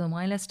you want from the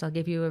wine list. I'll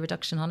give you a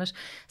reduction on it.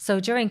 So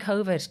during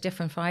COVID,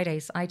 different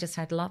Fridays, I just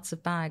had lots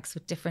of bags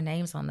with different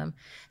names on them.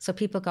 So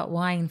people got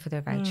wine for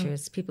their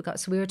vouchers.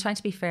 So we were trying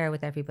to be fair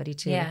with everybody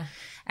too. Yeah.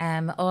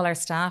 All our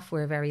staff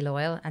were very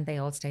loyal and they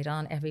all stayed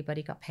on.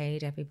 Everybody got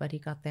paid. Everybody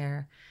got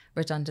their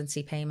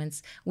redundancy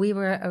payments. We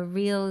were a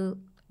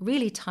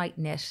really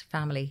tight-knit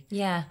family.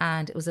 Yeah.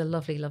 And it was a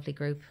lovely, lovely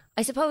group.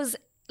 I suppose...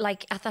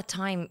 at that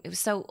time, it was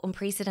so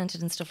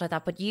unprecedented and stuff like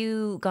that, but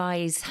you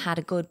guys had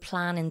a good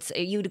plan and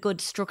you had a good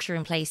structure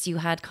in place. You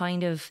had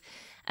kind of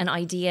an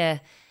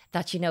idea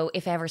that,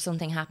 if ever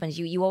something happened,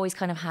 you always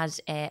kind of had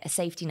a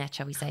safety net,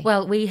 shall we say?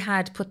 Well, we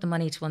had put the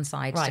money to one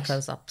side to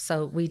close up.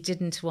 So we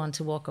didn't want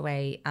to walk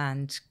away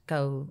and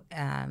go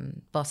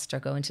bust or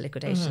go into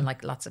liquidation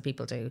like lots of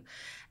people do.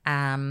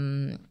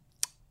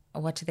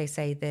 What do they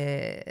say?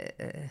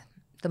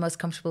 The most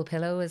comfortable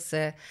pillow is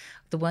the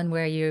one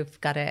where you've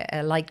got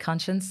a light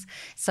conscience.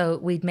 So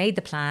we'd made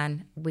the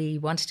plan, we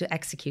wanted to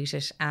execute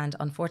it, and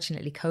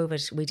unfortunately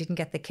COVID, we didn't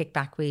get the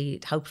kickback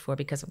we'd hoped for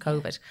because of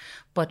COVID.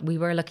 But we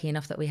were lucky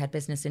enough that we had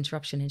business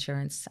interruption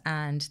insurance,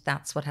 and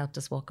that's what helped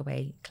us walk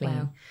away clean.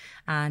 Wow.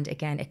 And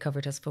again, it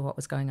covered us for what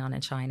was going on in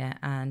China.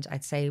 And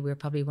I'd say we're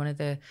probably one of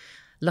the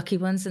lucky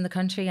ones in the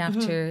country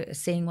after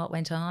seeing what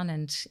went on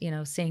and,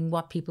 seeing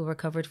what people were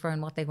covered for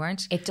and what they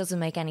weren't. It doesn't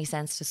make any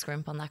sense to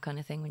scrimp on that kind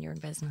of thing when you're in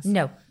business.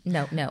 No.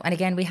 And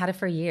again, we had it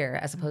for a year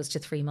as opposed to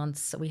 3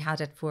 months. We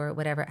had it for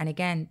whatever. And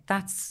again,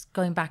 that's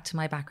going back to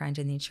my background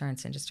in the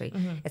insurance industry.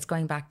 It's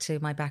going back to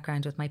my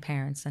background with my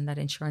parents, and that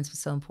insurance was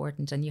so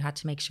important. And you had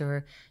to make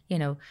sure,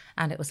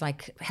 and it was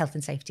like health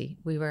and safety.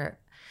 We were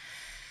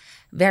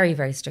very,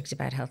 very strict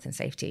about health and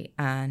safety.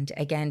 And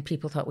again,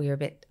 people thought we were a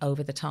bit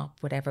over the top,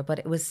 whatever, but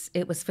it was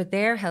for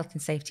their health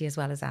and safety as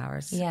well as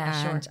ours.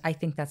 Yeah, and I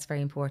think that's very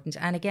important.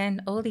 And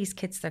again, all these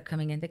kids that are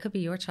coming in, they could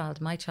be your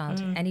child, my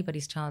child,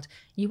 anybody's child.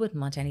 You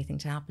wouldn't want anything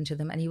to happen to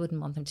them, and you wouldn't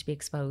want them to be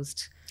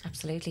exposed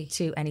absolutely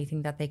to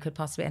anything that they could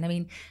possibly. And I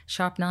mean,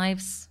 sharp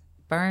knives,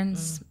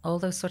 burns, all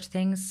those sort of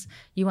things.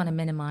 You want to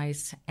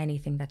minimize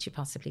anything that you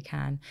possibly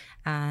can.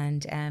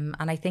 And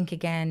I think,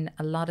 again,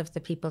 a lot of the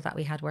people that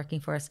we had working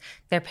for us,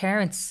 their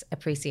parents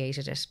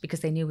appreciated it because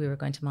they knew we were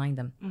going to mind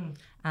them.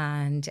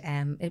 And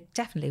it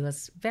definitely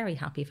was a very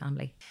happy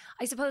family.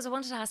 I suppose I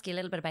wanted to ask you a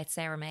little bit about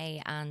Sarah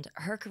May and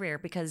her career,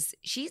 because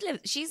she's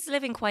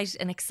living quite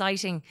an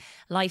exciting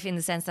life in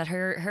the sense that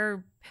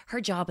her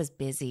her job is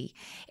busy.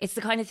 It's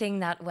the kind of thing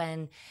that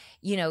when,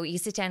 you know, you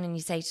sit down and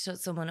you say to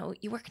someone, oh,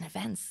 you work in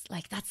events,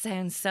 like that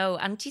sounds so.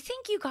 And do you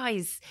think you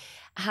guys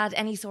had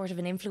any sort of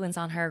an influence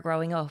on her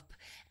growing up?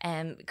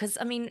 Because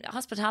I mean,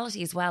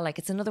 hospitality as well, like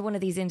it's another one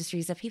of these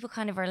industries that people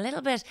kind of are a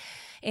little bit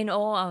in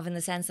awe of, in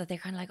the sense that they're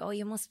kind of like, oh,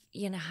 you must,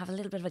 you know, have a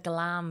little bit of a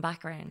glam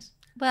background.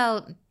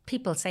 Well,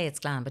 people say it's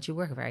glam, but you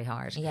work very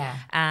hard. Yeah.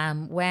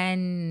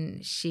 When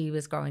she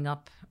was growing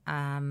up,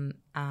 and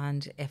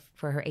if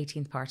for her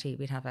 18th party,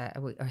 we'd have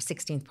or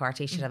 16th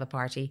party, she'd have a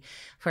party.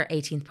 For her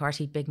 18th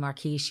party, big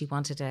marquee, she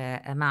wanted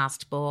a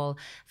masked ball.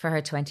 For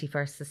her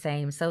 21st, the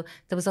same. So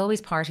there was always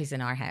parties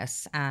in our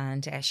house,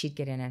 and she'd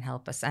get in and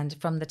help us. And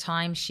from the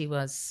time she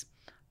was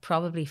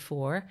probably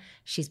 4,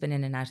 she's been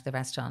in and out of the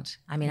restaurant.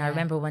 I mean, I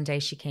remember one day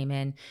she came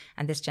in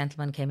and this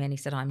gentleman came in, he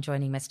said, I'm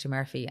joining Mr.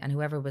 Murphy. And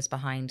whoever was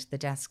behind the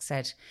desk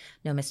said,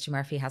 no, Mr.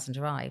 Murphy hasn't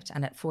arrived.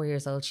 And at 4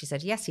 years old, she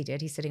said, yes, he did.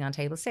 He's sitting on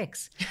table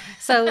 6.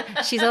 So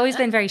she's always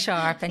been very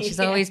sharp, and she's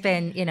always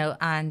been, you know,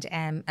 and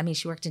I mean,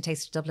 she worked in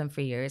Taste of Dublin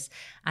for years,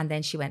 and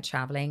then she went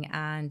traveling,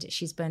 and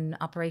she's been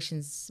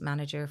operations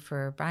manager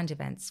for brand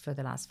events for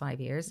the last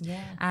 5 years.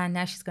 Yeah. And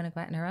now she's going to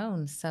go out on her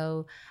own.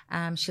 So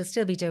she'll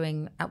still be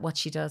doing what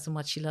she does and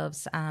what she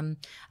loves.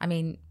 I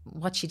mean,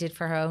 what she did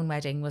for her own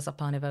wedding was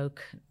up on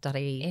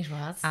evoke.ie. It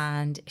was.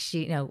 And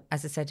she, you know,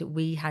 as I said,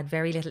 we had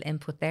very little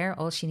input there.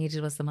 All she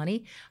needed was the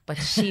money, but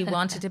she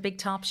wanted a big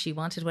top. She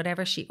wanted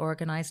whatever. She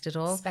organised it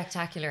all.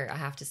 Spectacular, I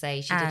have to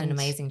say. She did an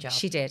amazing job.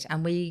 She did.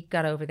 And we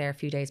got over there a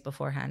few days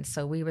beforehand.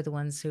 So we were the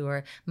ones who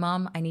were,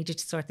 Mom, I need you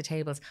to sort the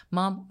tables.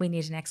 Mom, we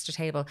need an extra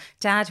table.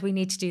 Dad, we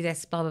need to do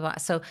this, blah, blah, blah.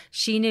 So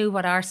she knew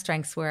what our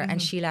strengths were, and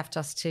she left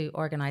us to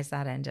organise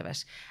that end of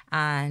it.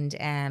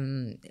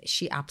 And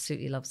she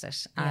absolutely loves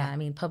it. I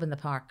mean, Pub in the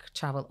Park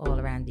travel all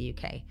around the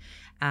UK.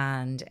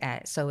 And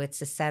so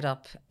it's a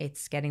setup,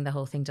 it's getting the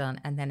whole thing done,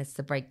 and then it's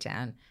the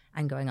breakdown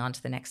and going on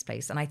to the next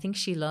place. And I think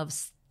she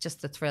loves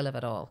just the thrill of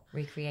it all.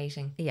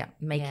 Recreating. Yeah,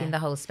 making the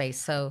whole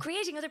space. So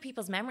creating other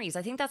people's memories.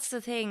 I think that's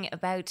the thing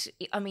about,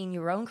 I mean,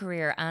 your own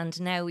career and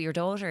now your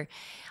daughter.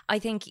 I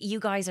think you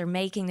guys are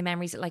making the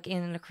memories, like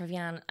in Le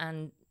Crevian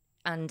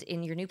and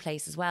in your new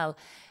place as well.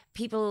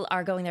 People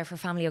are going there for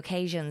family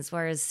occasions,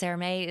 whereas Sarah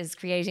May is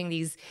creating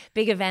these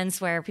big events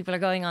where people are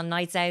going on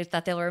nights out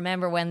that they'll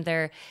remember when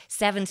they're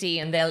 70,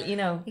 and they'll, you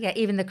know. Yeah,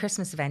 even the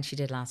Christmas event she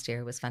did last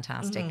year was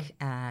fantastic.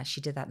 She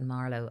did that in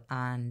Marlow,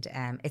 and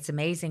it's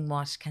amazing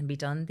what can be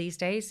done these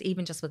days,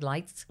 even just with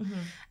lights.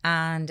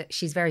 And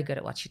she's very good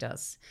at what she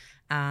does.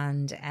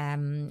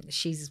 And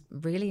she's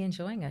really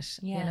enjoying it,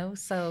 you know.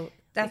 So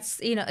that's,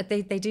 you know,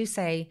 they do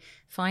say,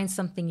 find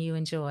something you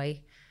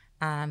enjoy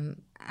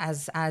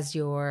as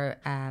your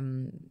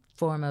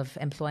form of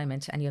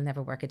employment, and you'll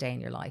never work a day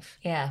in your life.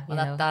 Yeah,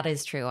 well, that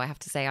is true. I have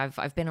to say,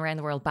 I've been around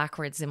the world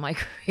backwards in my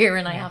career,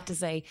 and I have to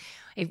say,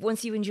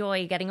 once you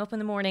enjoy getting up in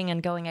the morning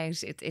and going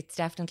out, it's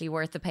definitely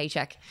worth the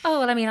paycheck. Oh,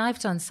 well, I mean, I've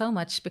done so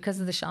much because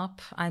of the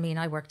shop. I mean,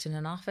 I worked in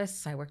an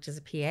office, I worked as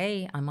a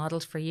PA, I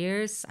modelled for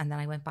years, and then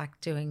I went back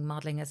doing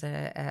modelling as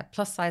a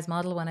plus size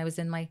model when I was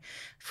in my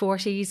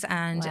 40s.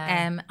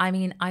 And I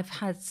mean, I've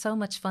had so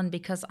much fun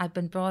because I've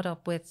been brought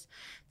up with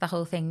the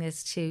whole thing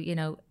is to, you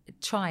know,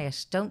 try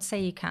it. Don't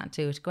say you can't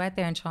do it. Go out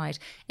there and try it.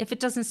 If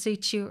it doesn't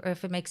suit you, or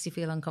if it makes you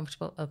feel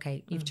uncomfortable,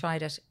 okay, you've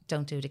tried it,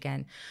 don't do it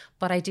again.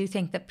 But I do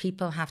think that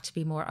people have to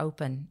be more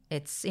open.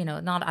 It's, you know,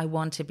 not I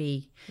want to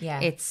be. Yeah.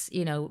 It's,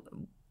 you know,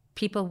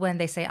 people, when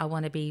they say I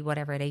want to be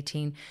whatever at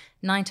 18,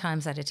 9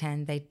 times out of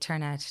 10 they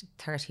turn out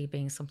 30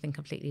 being something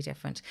completely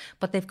different.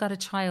 But they've got to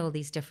try all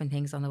these different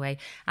things on the way.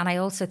 And I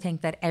also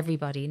think that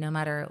everybody, no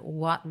matter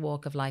what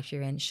walk of life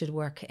you're in, should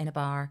work in a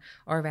bar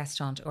or a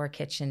restaurant or a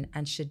kitchen,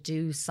 and should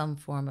do some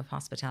form of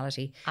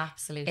hospitality.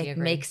 Absolutely It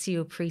agree. makes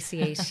you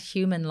appreciate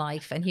human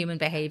life and human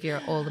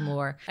behaviour all the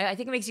more. I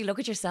think it makes you look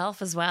at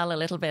yourself as well a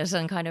little bit,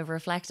 and kind of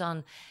reflect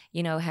on,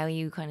 you know, how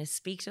you kind of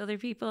speak to other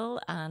people.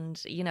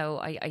 And, you know,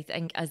 I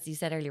think, as you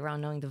said earlier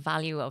on, knowing the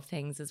value of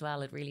things as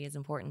well, it really is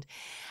important.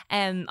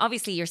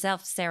 Obviously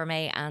yourself, Sarah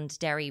May and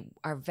Derry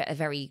are a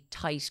very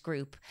tight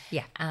group.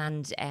 Yeah.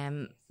 And,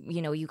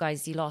 you know, you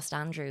lost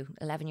Andrew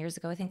 11 years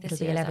ago, I think this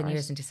It'll year. It'll be 11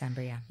 years in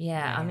December,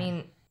 Yeah, I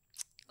mean,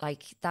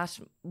 like, that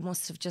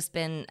must have just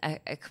been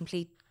a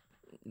complete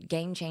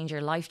game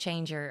changer, life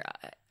changer.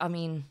 I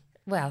mean...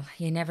 Well,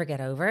 you never get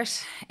over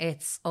it.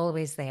 It's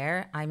always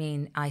there. I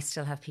mean, I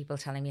still have people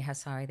telling me how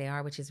sorry they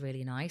are, which is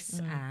really nice.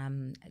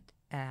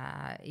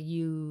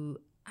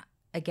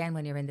 Again,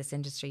 when you're in this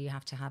industry, you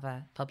have to have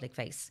a public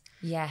face.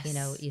 Yes. You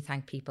know, you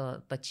thank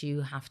people, but you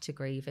have to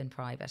grieve in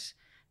private,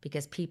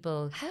 because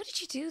people... How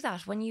did you do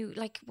that when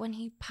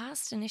he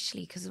passed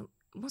initially? Because it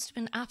must have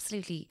been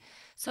absolutely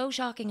so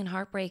shocking and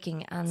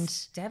heartbreaking and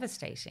it's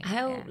devastating.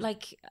 How,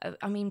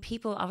 I mean,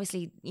 people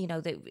obviously, you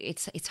know,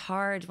 it's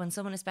hard when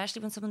someone,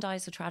 especially when someone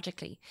dies so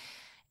tragically,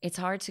 it's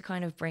hard to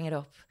kind of bring it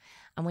up.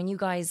 And when you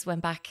guys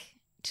went back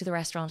to the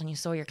restaurant and you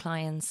saw your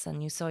clients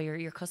and you saw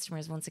your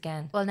customers once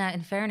again. Well, now,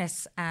 in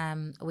fairness,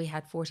 we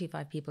had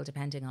 45 people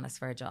depending on us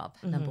for a job,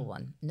 number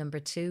one. Number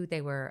two,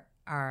 they were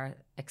our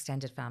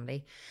extended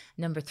family.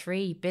 Number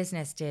 3,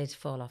 business did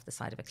fall off the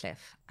side of a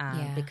cliff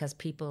because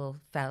people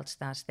felt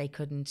that they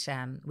couldn't,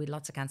 we had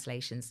lots of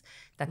cancellations,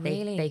 that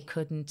they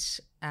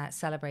couldn't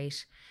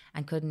celebrate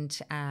and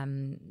couldn't,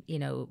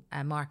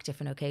 mark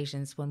different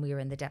occasions when we were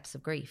in the depths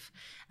of grief.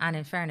 And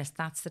in fairness,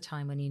 that's the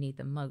time when you need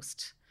them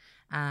most.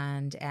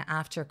 And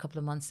after a couple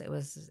of months, it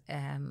was,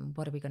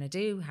 what are we going to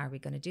do? How are we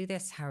going to do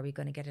this? How are we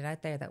going to get it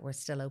out there that we're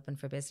still open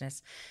for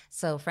business?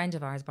 So a friend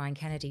of ours, Brian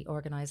Kennedy,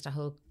 organised a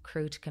whole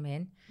crew to come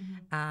in,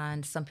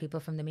 and some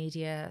people from the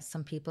media,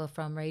 some people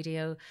from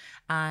radio,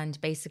 and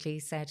basically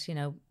said,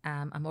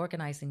 I'm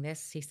organising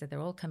this. He said,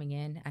 they're all coming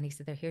in, and he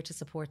said, they're here to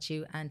support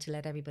you and to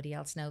let everybody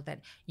else know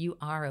that you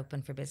are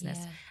open for business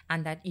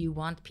and that you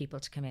want people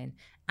to come in,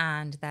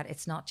 and that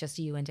it's not just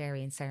you and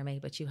Derry and Sarah May,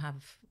 but you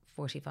have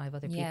 45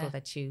 other people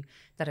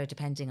that are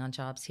depending on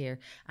jobs here.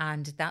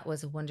 And that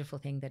was a wonderful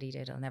thing that he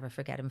did. I'll never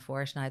forget him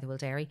for it, neither will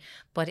Derry.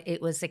 But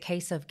it was a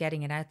case of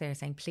getting it out there,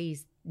 saying,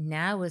 please,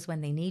 now is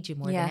when they need you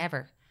more than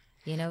ever.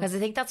 Because I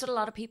think that's what a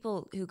lot of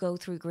people who go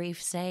through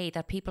grief say,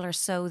 that people are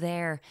so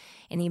there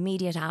in the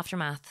immediate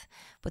aftermath,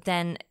 but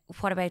then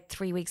what about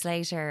 3 weeks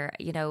later,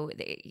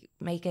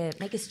 make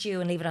a stew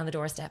and leave it on the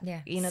doorstep.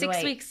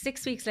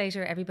 6 weeks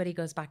later, everybody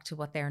goes back to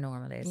what their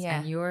normal is,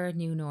 and your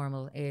new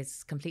normal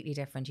is completely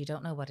different. You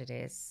don't know what it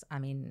is. I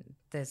mean,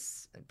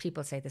 there's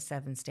people say the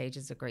 7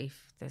 stages of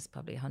grief. There's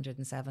probably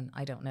 107.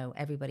 I don't know.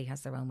 Everybody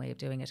has their own way of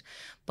doing it,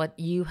 but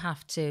you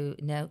have to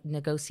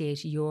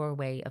negotiate your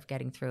way of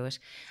getting through it,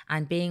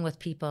 and being with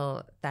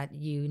people that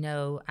you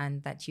know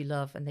and that you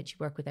love and that you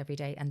work with every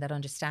day and that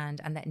understand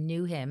and that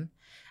knew him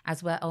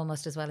as well,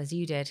 almost as well as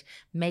you did,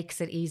 makes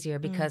it easier,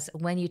 because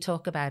when you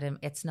talk about him,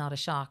 it's not a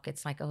shock.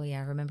 It's like, oh yeah,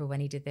 I remember when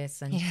he did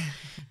this, and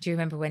do you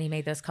remember when he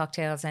made those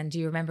cocktails, and do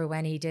you remember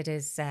when he did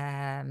his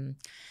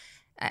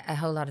a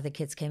whole lot of the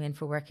kids came in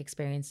for work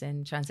experience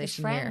in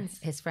transition year.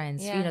 His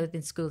friends,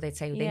 in school they'd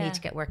say they need to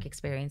get work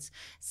experience.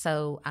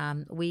 So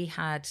we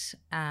had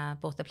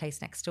bought the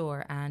place next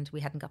door, and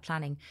we hadn't got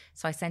planning.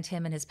 So I sent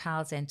him and his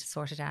pals in to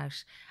sort it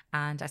out.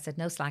 And I said,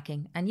 no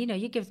slacking. And,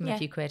 you give them a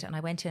few quid. And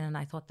I went in and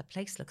I thought, the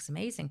place looks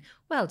amazing.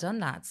 Well done,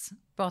 lads.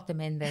 Brought them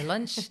in their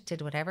lunch,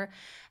 did whatever.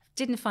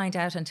 Didn't find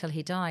out until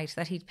he died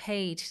that he'd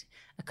paid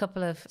a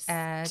couple of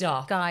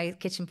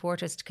kitchen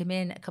porters to come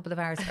in a couple of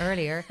hours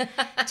earlier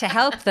to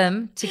help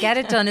them to get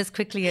it done as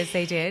quickly as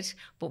they did.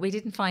 But we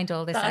didn't find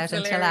all this out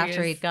until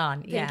after he'd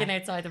gone. Thinking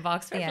outside the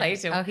box for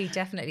Plato. Oh, he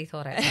definitely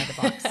thought outside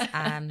the box.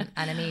 And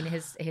I mean,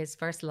 his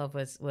first love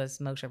was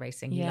motor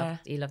racing.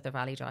 He loved the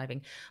rally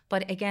driving.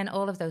 But again,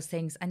 all of those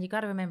things. And you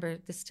got to remember,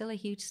 there's still a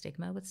huge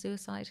stigma with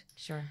suicide.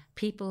 Sure.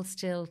 People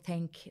still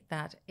think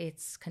that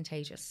it's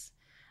contagious.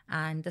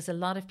 And there's a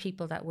lot of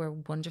people that were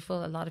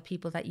wonderful, a lot of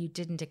people that you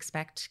didn't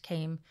expect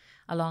came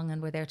along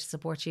and were there to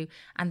support you.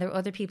 And there are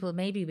other people,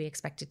 maybe we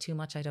expected too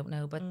much, I don't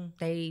know, but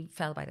they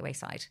fell by the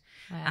wayside.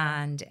 Wow.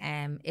 And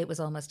it was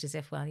almost as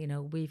if, well,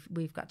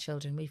 we've got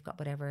children, we've got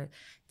whatever,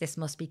 this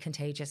must be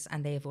contagious,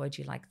 and they avoid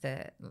you like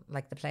the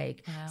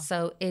plague. Wow.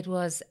 So it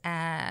was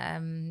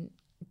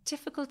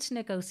difficult to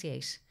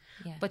negotiate.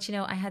 Yeah. But,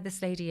 I had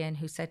this lady in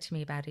who said to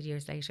me about it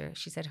years later.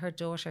 She said her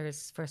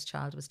daughter's first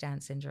child was Down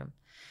syndrome.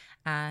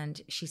 And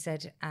she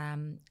said,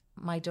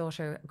 my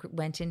daughter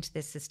went into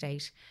this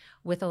estate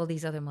with all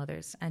these other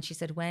mothers. And she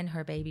said when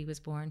her baby was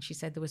born, she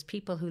said there was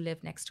people who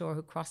lived next door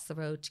who crossed the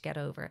road to get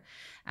over.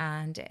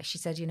 And she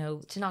said,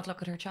 to not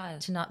look at her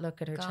child. To not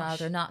look at her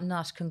child, or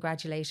not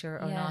congratulate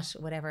her, or not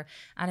whatever.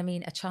 And I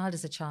mean, a child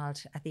is a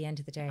child at the end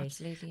of the day.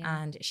 Absolutely.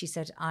 Yeah. And she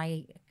said,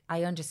 I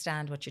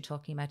understand what you're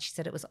talking about. She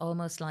said it was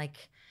almost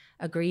like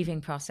a grieving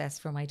process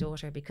for my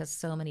daughter because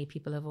so many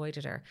people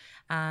avoided her.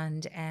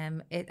 And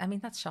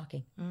that's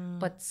shocking.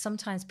 But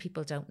sometimes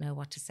people don't know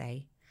what to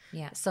say.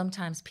 Yeah.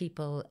 Sometimes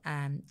people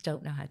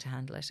don't know how to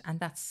handle it.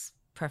 And that's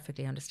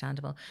perfectly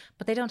understandable.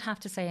 But they don't have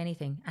to say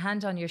anything. A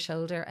hand on your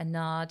shoulder, a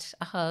nod,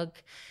 a hug,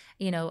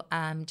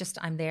 just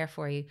I'm there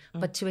for you.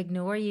 But to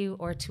ignore you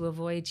or to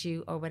avoid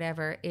you or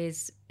whatever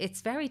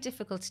it's very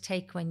difficult to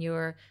take when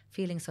you're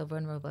feeling so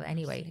vulnerable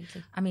anyway.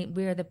 Absolutely. I mean,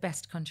 we're the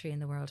best country in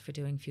the world for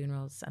doing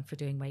funerals and for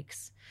doing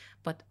wakes.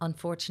 But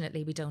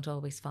unfortunately, we don't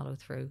always follow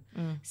through.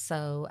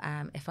 So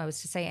if I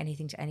was to say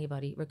anything to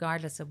anybody,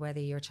 regardless of whether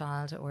your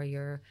child or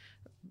your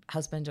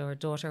husband or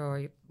daughter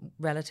or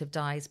relative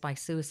dies by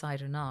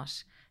suicide or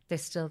not,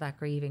 there's still that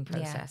grieving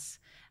process.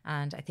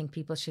 Yeah. And I think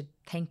people should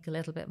think a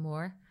little bit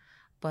more.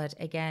 But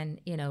again,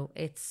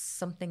 it's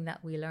something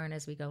that we learn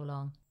as we go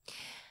along.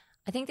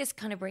 I think this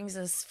kind of brings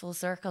us full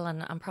circle,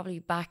 and I'm probably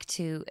back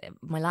to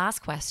my last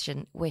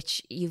question,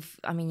 which you've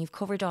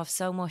covered off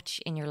so much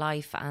in your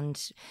life,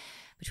 and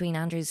between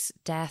Andrew's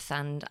death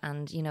and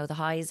the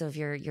highs of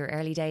your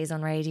early days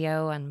on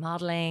radio and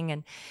modelling,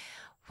 and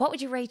what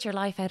would you rate your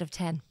life out of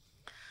 10?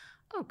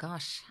 Oh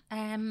gosh.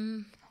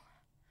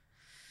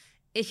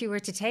 If you were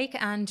to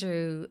take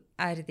Andrew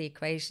out of the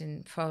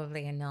equation,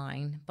 probably a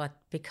 9. But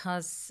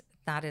because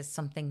that is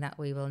something that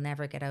we will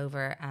never get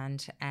over,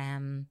 and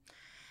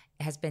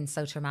has been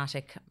so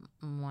traumatic,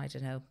 I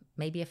don't know,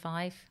 maybe a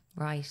 5.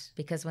 Right.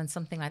 Because when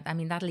something like, I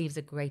mean, that leaves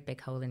a great big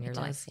hole in your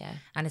life. Yeah.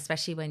 And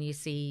especially when you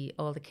see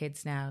all the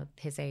kids now,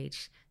 his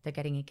age, they're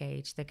getting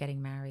engaged, they're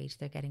getting married,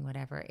 they're getting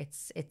whatever.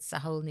 It's a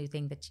whole new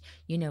thing that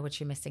you know what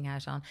you're missing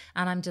out on.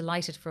 And I'm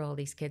delighted for all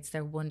these kids.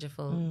 They're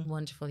wonderful,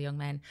 wonderful young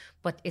men.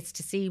 But it's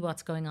to see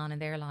what's going on in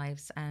their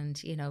lives.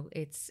 And, you know,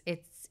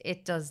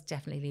 it does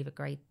definitely leave a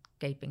great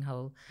gaping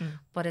hole.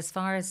 But as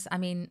far as, I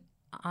mean,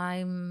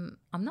 I'm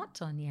not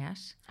done yet.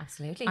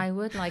 Absolutely. I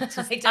would like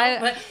to.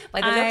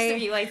 By the looks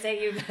of you, I'd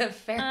say you've a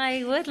fair.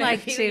 I would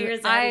like to.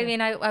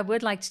 I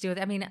would like to do it.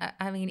 I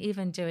mean,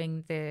 even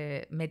doing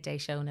the midday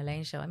show and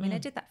Elaine show. I mean, I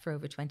did that for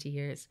over 20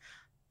 years.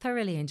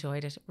 Thoroughly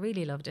enjoyed it.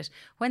 Really loved it.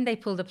 When they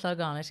pulled the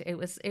plug on it, it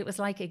was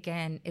like,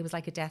 again, it was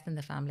like a death in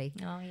the family.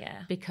 Oh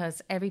yeah.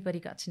 Because everybody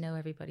got to know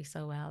everybody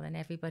so well, and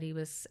everybody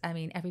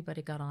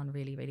got on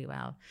really, really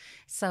well.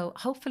 So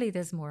hopefully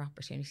there's more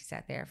opportunities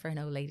out there for an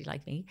old lady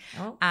like me.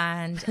 Oh.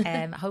 And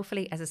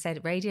hopefully, as I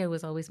said, radio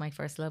was always my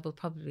first love, will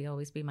probably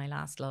always be my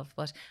last love,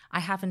 but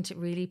I haven't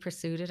really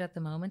pursued it at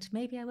the moment.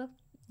 Maybe I will.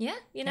 Yeah,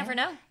 you never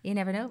know. You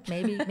never know.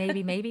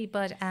 Maybe.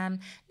 But no,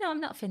 I'm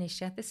not finished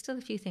yet. There's still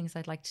a few things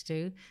I'd like to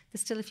do.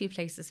 There's still a few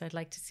places I'd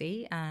like to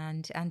see,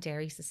 and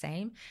Derry's the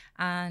same.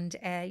 And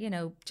you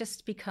know,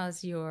 just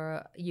because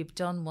you've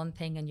done one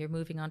thing and you're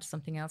moving on to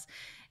something else,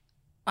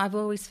 I've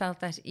always felt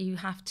that you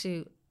have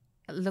to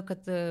look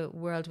at the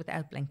world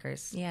without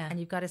blinkers. Yeah. And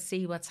you've got to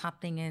see what's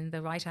happening in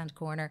the right-hand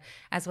corner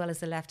as well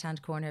as the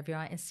left-hand corner of your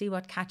eye, and see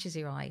what catches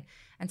your eye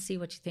and see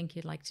what you think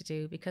you'd like to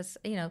do. Because,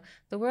 you know,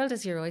 the world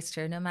is your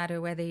oyster, no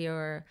matter whether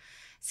you're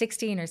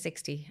 16 or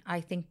 60.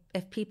 I think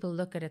if people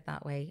look at it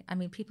that way, I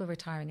mean, people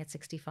retiring at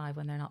 65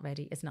 when they're not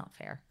ready is not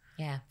fair.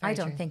 Yeah, I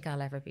don't think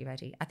I'll ever be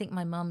ready. I think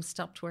my mum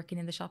stopped working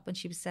in the shop when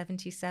she was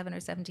 77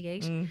 or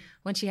 78,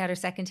 when she had her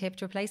second hip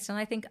replaced. And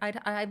I think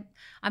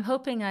I'm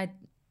hoping I'd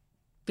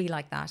be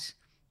like that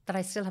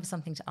I still have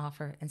something to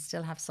offer and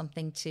still have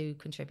something to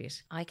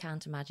contribute. I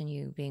can't imagine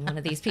you being one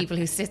of these people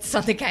who sits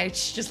on the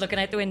couch just looking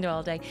out the window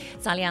all day.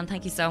 Sallyanne,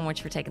 thank you so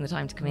much for taking the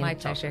time to come in. My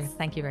pleasure.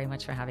 Thank you very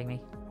much for having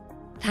me.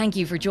 Thank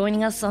you for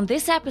joining us on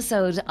this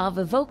episode of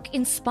Evoke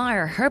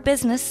Inspire, Her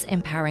Business,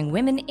 Empowering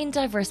Women in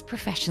Diverse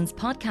Professions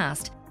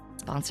podcast,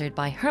 sponsored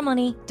by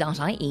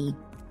hermoney.ie.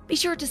 Be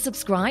sure to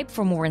subscribe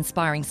for more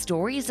inspiring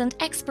stories and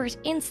expert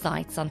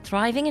insights on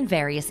thriving in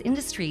various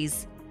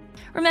industries.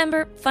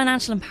 Remember,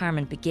 financial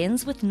empowerment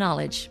begins with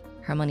knowledge.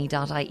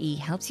 Hermoney.ie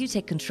helps you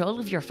take control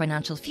of your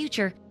financial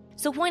future,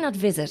 so why not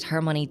visit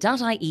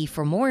hermoney.ie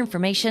for more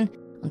information?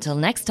 Until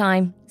next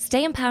time,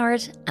 stay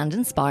empowered and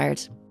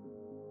inspired.